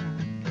down.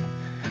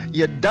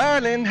 Yeah,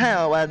 darling,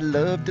 how I'd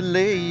love to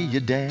lay you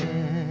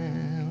down.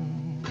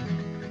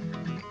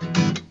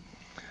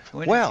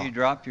 When did you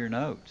drop your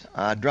notes?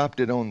 I dropped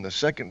it on the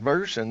second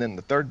verse and then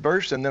the third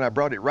verse, and then I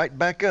brought it right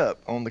back up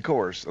on the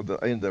chorus,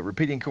 in the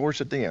repeating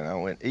chorus at the end. I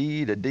went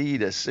E to D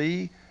to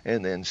C,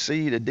 and then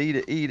C to D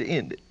to E to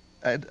end it.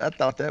 I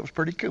thought that was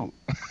pretty cool.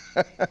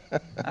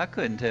 I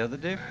couldn't tell the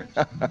difference.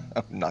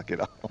 Knock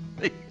it off.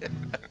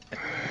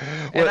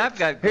 And I've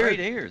got great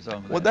ears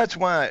on that. Well, that's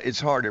why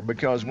it's harder,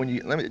 because when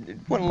you,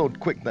 one little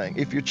quick thing.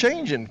 If you're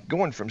changing,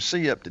 going from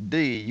C up to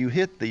D, you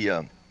hit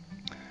the,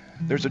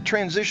 there's a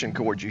transition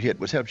chord you hit,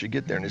 which helps you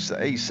get there, and it's the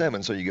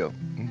A7, so you go.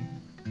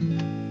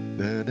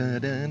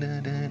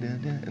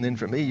 And then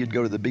from E, you'd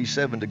go to the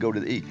B7 to go to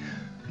the E.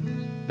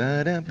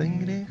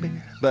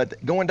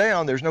 But going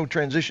down, there's no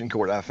transition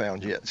chord I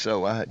found yet,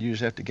 so you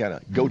just have to kind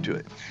of go to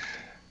it.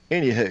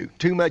 Anywho,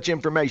 too much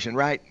information,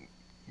 right?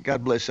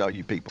 God bless all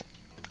you people.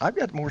 I've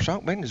got more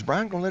song. Man, is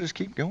Brian going to let us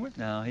keep going?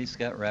 No, he's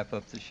got to wrap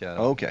up the show.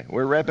 Okay,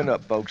 we're wrapping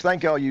up, folks.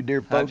 Thank all you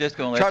dear folks. I'm just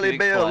going to let Charlie you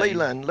Bill, explain.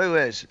 Leland,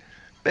 Lewis,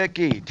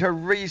 Becky,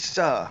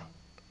 Teresa,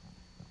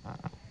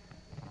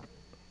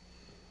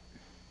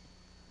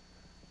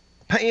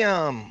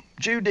 Hey,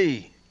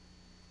 Judy.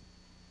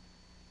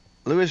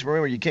 Louis,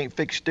 remember, you can't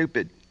fix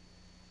stupid.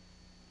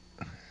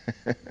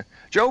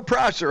 Joe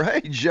Prosser.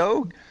 Hey,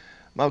 Joe.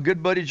 My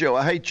good buddy Joe.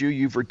 I hate you.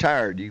 You've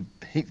retired. You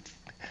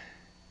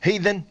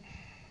heathen.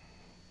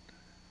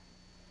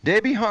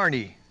 Debbie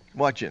Harney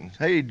watching.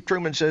 Hey,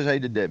 Truman says hey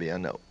to Debbie. I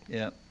know.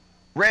 Yeah.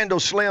 Randall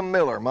Slim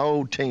Miller, my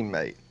old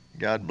teammate.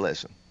 God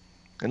bless him.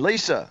 And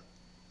Lisa,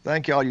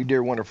 thank you all you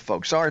dear, wonderful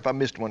folks. Sorry if I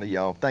missed one of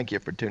y'all. Thank you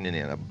for tuning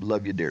in. I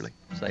love you dearly.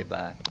 Say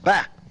bye.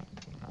 Bye.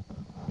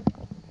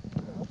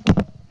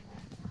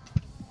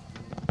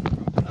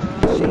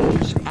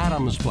 She's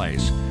Adams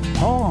Place,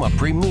 home of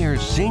premier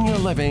senior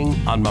living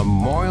on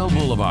Memorial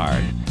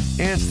Boulevard.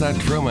 It's The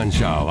Truman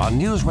Show on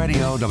News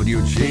Radio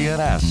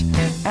WGNS,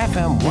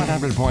 FM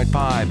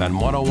 100.5 and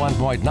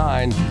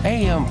 101.9,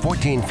 AM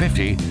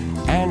 1450,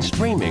 and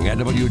streaming at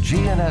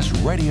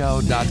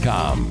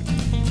WGNSradio.com.